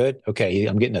 Is that good? Okay,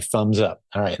 I'm getting a thumbs up.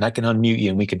 All right, and I can unmute you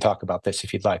and we can talk about this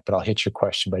if you'd like, but I'll hit your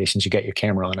question, buddy. Since you got your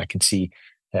camera on, I can see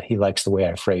that he likes the way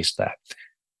I phrased that.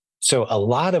 So a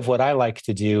lot of what I like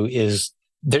to do is,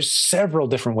 there's several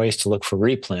different ways to look for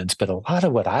replens, but a lot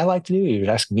of what I like to do,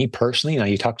 you're asking me personally, now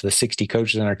you talk to the 60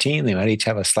 coaches on our team, they might each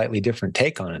have a slightly different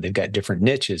take on it. They've got different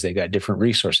niches, they've got different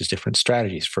resources, different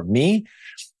strategies. For me,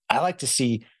 I like to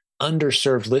see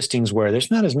underserved listings where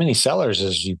there's not as many sellers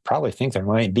as you probably think there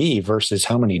might be versus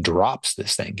how many drops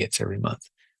this thing gets every month.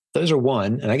 Those are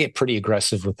one, and I get pretty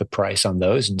aggressive with the price on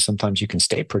those. And sometimes you can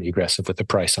stay pretty aggressive with the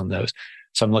price on those.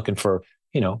 So I'm looking for,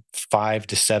 5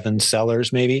 to 7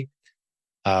 sellers, maybe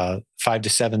 5 to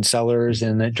 7 sellers,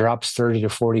 and it drops 30 to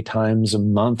 40 times a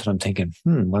month. And I'm thinking,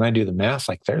 when I do the math,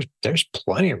 like there's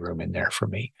plenty of room in there for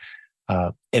me.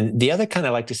 And the other kind I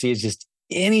like to see is just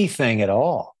anything at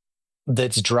all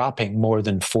that's dropping more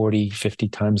than 40, 50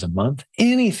 times a month,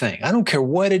 anything. I don't care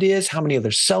what it is, how many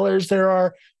other sellers there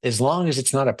are, as long as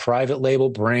it's not a private label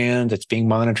brand that's being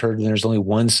monitored and there's only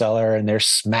one seller and they're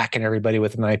smacking everybody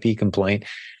with an IP complaint.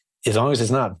 As long as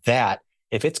it's not that,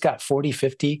 if it's got 40,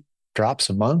 50 drops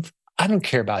a month, I don't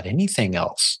care about anything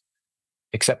else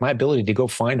except my ability to go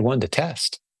find one to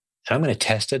test. And I'm going to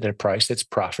test it at a price that's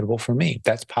profitable for me.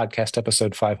 That's podcast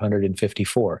episode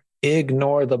 554.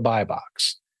 Ignore the buy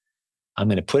box. I'm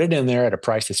going to put it in there at a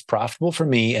price that's profitable for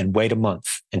me and wait a month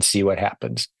and see what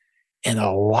happens. And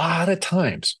a lot of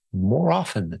times, more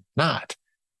often than not,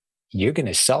 you're going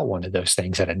to sell one of those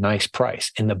things at a nice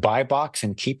price. And the buy box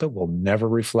and keep it will never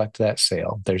reflect that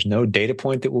sale. There's no data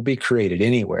point that will be created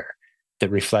anywhere that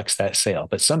reflects that sale.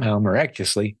 But somehow,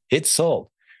 miraculously, it's sold.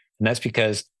 And that's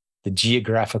because the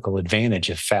geographical advantage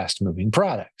of fast-moving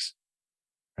products,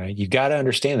 right? You've got to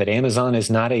understand that Amazon is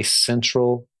not a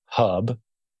central hub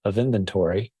of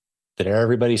inventory that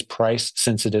everybody's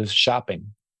price-sensitive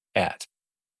shopping at.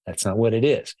 That's not what it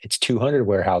is. It's 200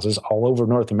 warehouses all over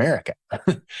North America.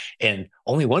 And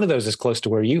only one of those is close to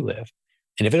where you live.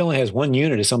 And if it only has one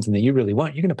unit of something that you really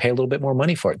want, you're going to pay a little bit more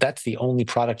money for it. That's the only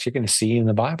product you're going to see in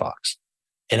the buy box.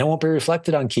 And it won't be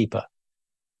reflected on Keepa,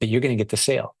 but you're going to get the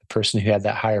sale. The person who had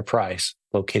that higher price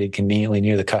located conveniently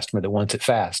near the customer that wants it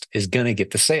fast is going to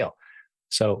get the sale.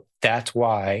 So that's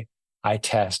why I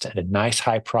test at a nice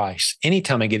high price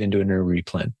anytime I get into a new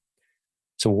replen.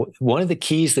 So one of the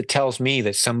keys that tells me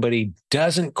that somebody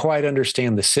doesn't quite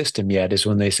understand the system yet is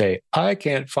when they say, I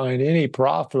can't find any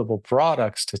profitable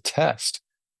products to test.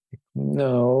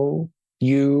 No,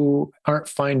 you aren't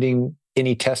finding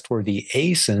any test-worthy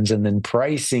ASINs and then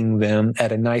pricing them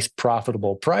at a nice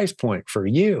profitable price point for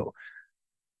you.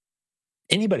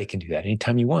 Anybody can do that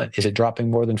anytime you want. Is it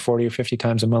dropping more than 40 or 50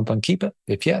 times a month on Keepa?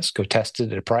 If yes, go test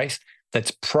it at a price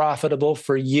that's profitable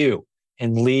for you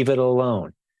and leave it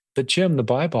alone. But Jim, the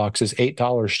buy box is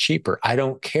 $8 cheaper. I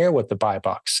don't care what the buy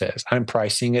box says. I'm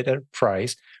pricing it at a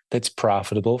price that's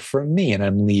profitable for me and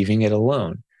I'm leaving it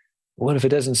alone. What if it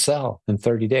doesn't sell in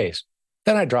 30 days?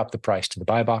 Then I drop the price to the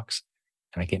buy box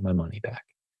and I get my money back.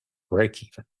 Break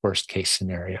even, worst case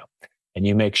scenario. And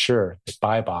you make sure that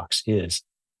buy box is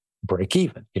break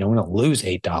even. You don't want to lose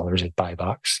 $8 at buy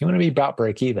box. You want to be about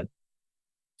break even.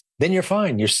 Then you're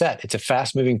fine. You're set. It's a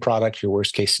fast moving product. Your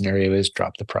worst case scenario is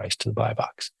drop the price to the buy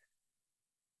box.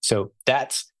 So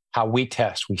that's how we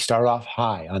test. We start off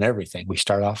high on everything. We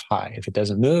start off high. If it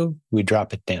doesn't move, we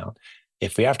drop it down.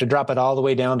 If we have to drop it all the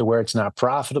way down to where it's not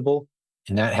profitable,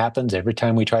 and that happens every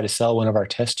time we try to sell one of our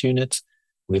test units,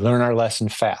 we learn our lesson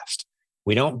fast.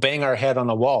 We don't bang our head on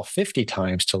the wall 50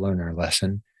 times to learn our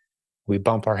lesson. We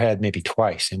bump our head maybe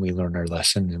twice and we learn our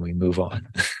lesson and we move on.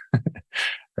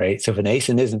 Right? So if an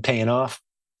ASIN isn't paying off,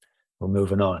 we're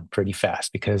moving on pretty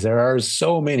fast because there are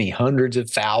so many hundreds of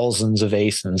thousands of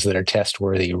ASINs that are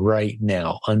test-worthy right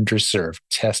now, underserved,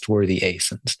 test-worthy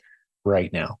ASINs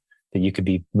right now that you could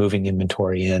be moving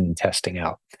inventory in and testing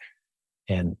out.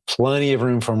 And plenty of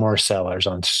room for more sellers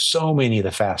on so many of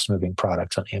the fast-moving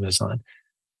products on Amazon.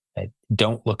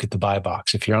 Don't look at the buy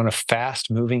box. If you're on a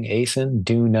fast-moving ASIN,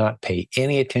 do not pay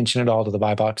any attention at all to the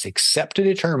buy box except to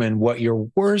determine what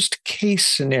your worst-case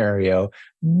scenario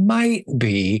might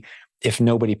be if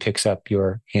nobody picks up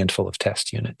your handful of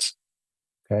test units.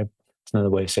 Okay? It's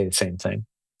another way to say the same thing.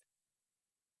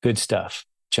 Good stuff.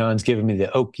 John's giving me the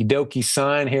okie dokie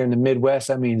sign here in the Midwest.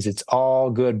 That means it's all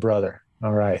good, brother.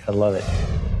 All right. I love it.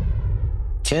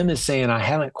 Tim is saying, I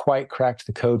haven't quite cracked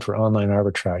the code for online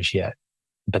arbitrage yet,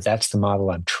 but that's the model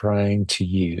I'm trying to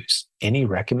use. Any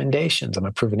recommendations? I'm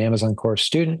a proven Amazon course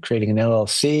student creating an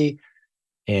LLC,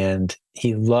 and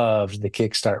he loved the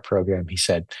Kickstart program, he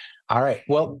said. All right.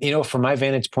 Well, from my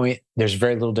vantage point, there's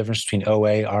very little difference between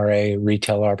OA, RA,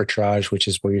 retail arbitrage, which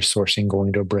is where you're sourcing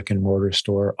going to a brick and mortar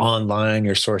store. Online,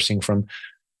 you're sourcing from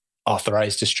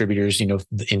authorized distributors,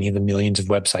 any of the millions of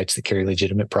websites that carry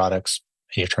legitimate products.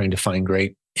 And you're trying to find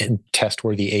great and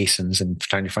test-worthy ASINs and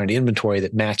trying to find inventory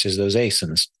that matches those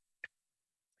ASINs.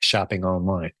 Shopping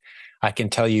online. I can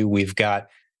tell you we've got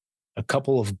a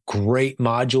couple of great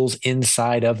modules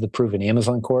inside of the Proven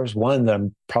Amazon course. One that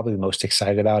I'm probably the most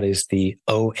excited about is the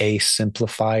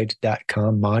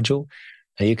oasimplified.com module.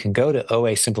 Now you can go to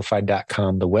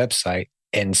oasimplified.com, the website,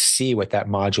 and see what that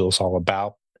module is all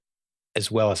about, as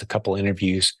well as a couple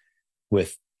interviews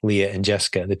with Leah and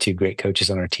Jessica, the two great coaches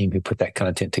on our team who put that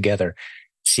content together.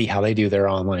 See how they do their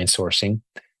online sourcing.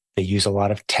 They use a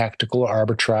lot of tactical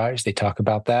arbitrage. They talk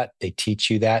about that. They teach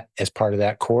you that as part of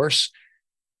that course.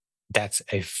 That's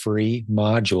a free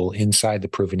module inside the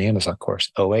Proven Amazon course,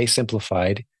 OA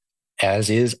Simplified as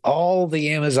is all the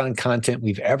Amazon content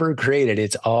we've ever created.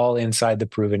 It's all inside the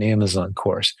Proven Amazon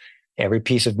course. Every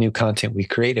piece of new content we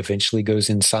create eventually goes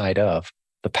inside of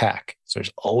the PAC. So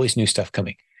there's always new stuff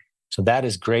coming. So that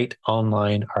is great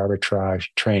online arbitrage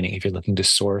training if you're looking to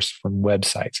source from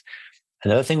websites.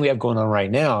 Another thing we have going on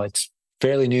right now, it's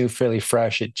fairly new, fairly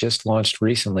fresh. It just launched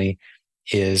recently,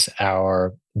 is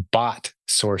our bot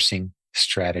sourcing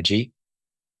strategy.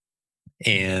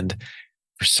 And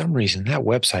for some reason, that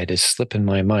website is slipping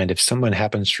my mind. If someone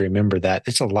happens to remember that,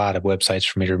 it's a lot of websites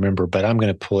for me to remember, but I'm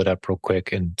going to pull it up real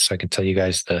quick and so I can tell you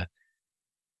guys the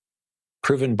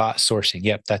Proven Bot Sourcing.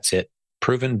 Yep, that's it.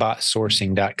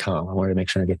 ProvenBotSourcing.com. I wanted to make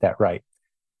sure I get that right.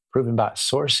 Proven Bot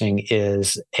Sourcing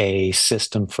is a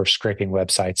system for scraping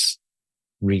websites,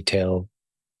 retail,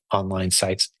 online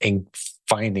sites, and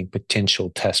finding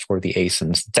potential test-worthy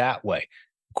ASINs that way.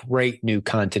 Great new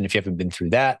content. If you haven't been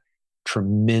through that,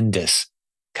 tremendous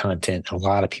content. A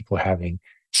lot of people are having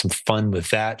some fun with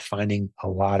that, finding a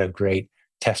lot of great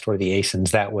test-worthy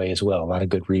ASINs that way as well. A lot of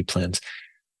good replens.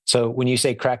 So when you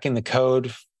say cracking the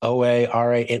code, OA,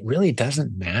 RA, it really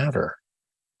doesn't matter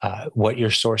what your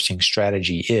sourcing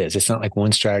strategy is. It's not like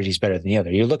one strategy is better than the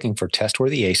other. You're looking for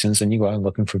test-worthy ASINs, and you go out and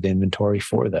looking for the inventory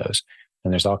for those.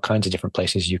 And there's all kinds of different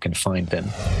places you can find them.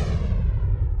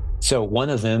 So one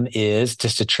of them is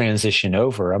just to transition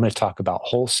over. I'm going to talk about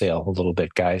wholesale a little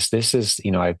bit, guys. This is,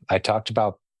 I talked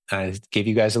about, I gave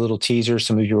you guys a little teaser.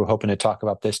 Some of you were hoping to talk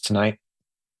about this tonight.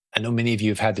 I know many of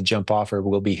you have had to jump off, or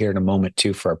we'll be here in a moment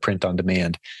too for our print on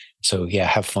demand. So yeah,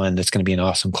 have fun. That's going to be an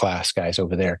awesome class, guys,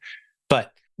 over there.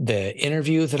 But the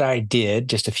interview that I did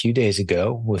just a few days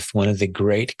ago with one of the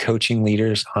great coaching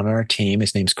leaders on our team,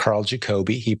 his name's Carl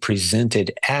Jacoby. He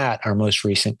presented at our most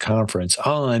recent conference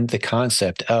on the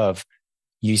concept of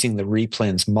using the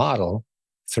replens model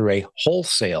through a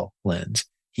wholesale lens.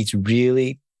 He's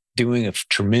really doing a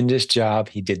tremendous job.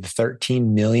 He did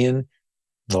 13 million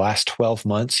the last 12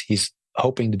 months. He's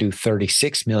hoping to do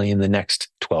 36 million the next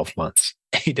 12 months.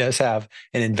 He does have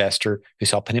an investor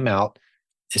who's helping him out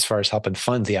as far as helping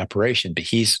fund the operation, but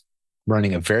he's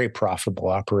running a very profitable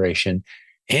operation,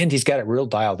 and he's got it real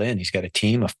dialed in. He's got a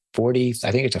team of 40,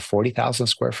 I think it's a 40,000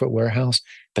 square foot warehouse,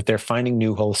 but they're finding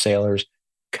new wholesalers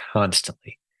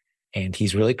constantly. And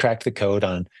he's really cracked the code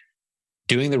on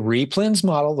doing the replens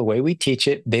model the way we teach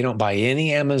it. They don't buy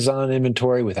any Amazon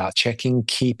inventory without checking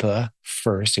Keepa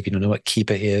first. If you don't know what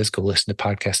Keepa is, go listen to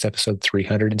podcast episode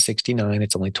 369.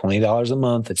 It's only $20 a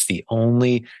month. It's the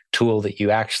only tool that you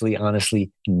actually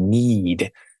honestly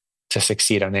need to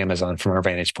succeed on Amazon from our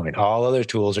vantage point. All other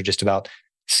tools are just about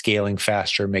scaling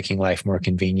faster, making life more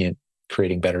convenient,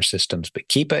 creating better systems. But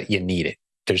Keepa, you need it.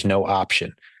 There's no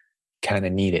option. Kind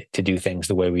of need it to do things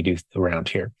the way we do around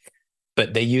here.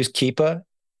 But they use Keepa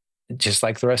just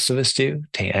like the rest of us do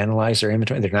to analyze their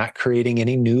inventory. They're not creating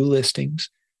any new listings.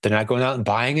 They're not going out and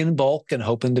buying in bulk and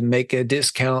hoping to make a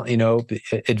discount,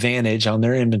 advantage on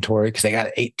their inventory because they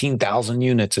got 18,000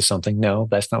 units or something. No,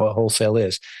 that's not what wholesale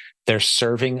is. They're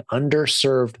serving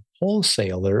underserved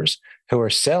wholesalers who are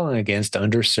selling against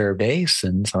underserved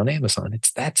ASINs on Amazon.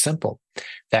 It's that simple.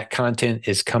 That content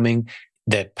is coming.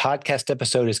 The podcast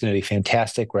episode is going to be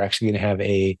fantastic. We're actually going to have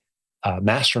a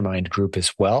mastermind group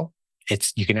as well.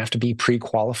 You're going to have to be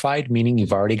pre-qualified, meaning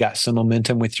you've already got some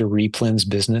momentum with your replens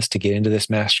business to get into this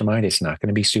mastermind. It's not going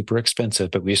to be super expensive,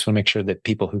 but we just want to make sure that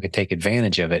people who can take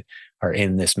advantage of it are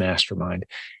in this mastermind.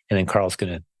 And then Carl's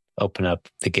going to open up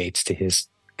the gates to his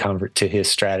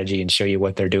strategy and show you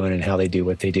what they're doing and how they do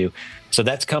what they do. So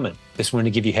that's coming. Just wanted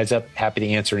to give you a heads up. Happy to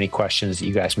answer any questions that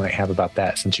you guys might have about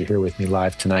that since you're here with me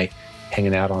live tonight,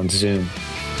 hanging out on Zoom.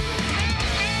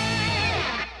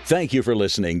 Thank you for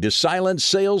listening to Silent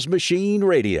Sales Machine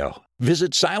Radio.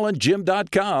 Visit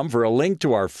silentjim.com for a link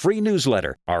to our free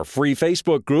newsletter, our free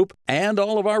Facebook group, and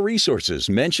all of our resources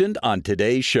mentioned on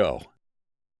today's show.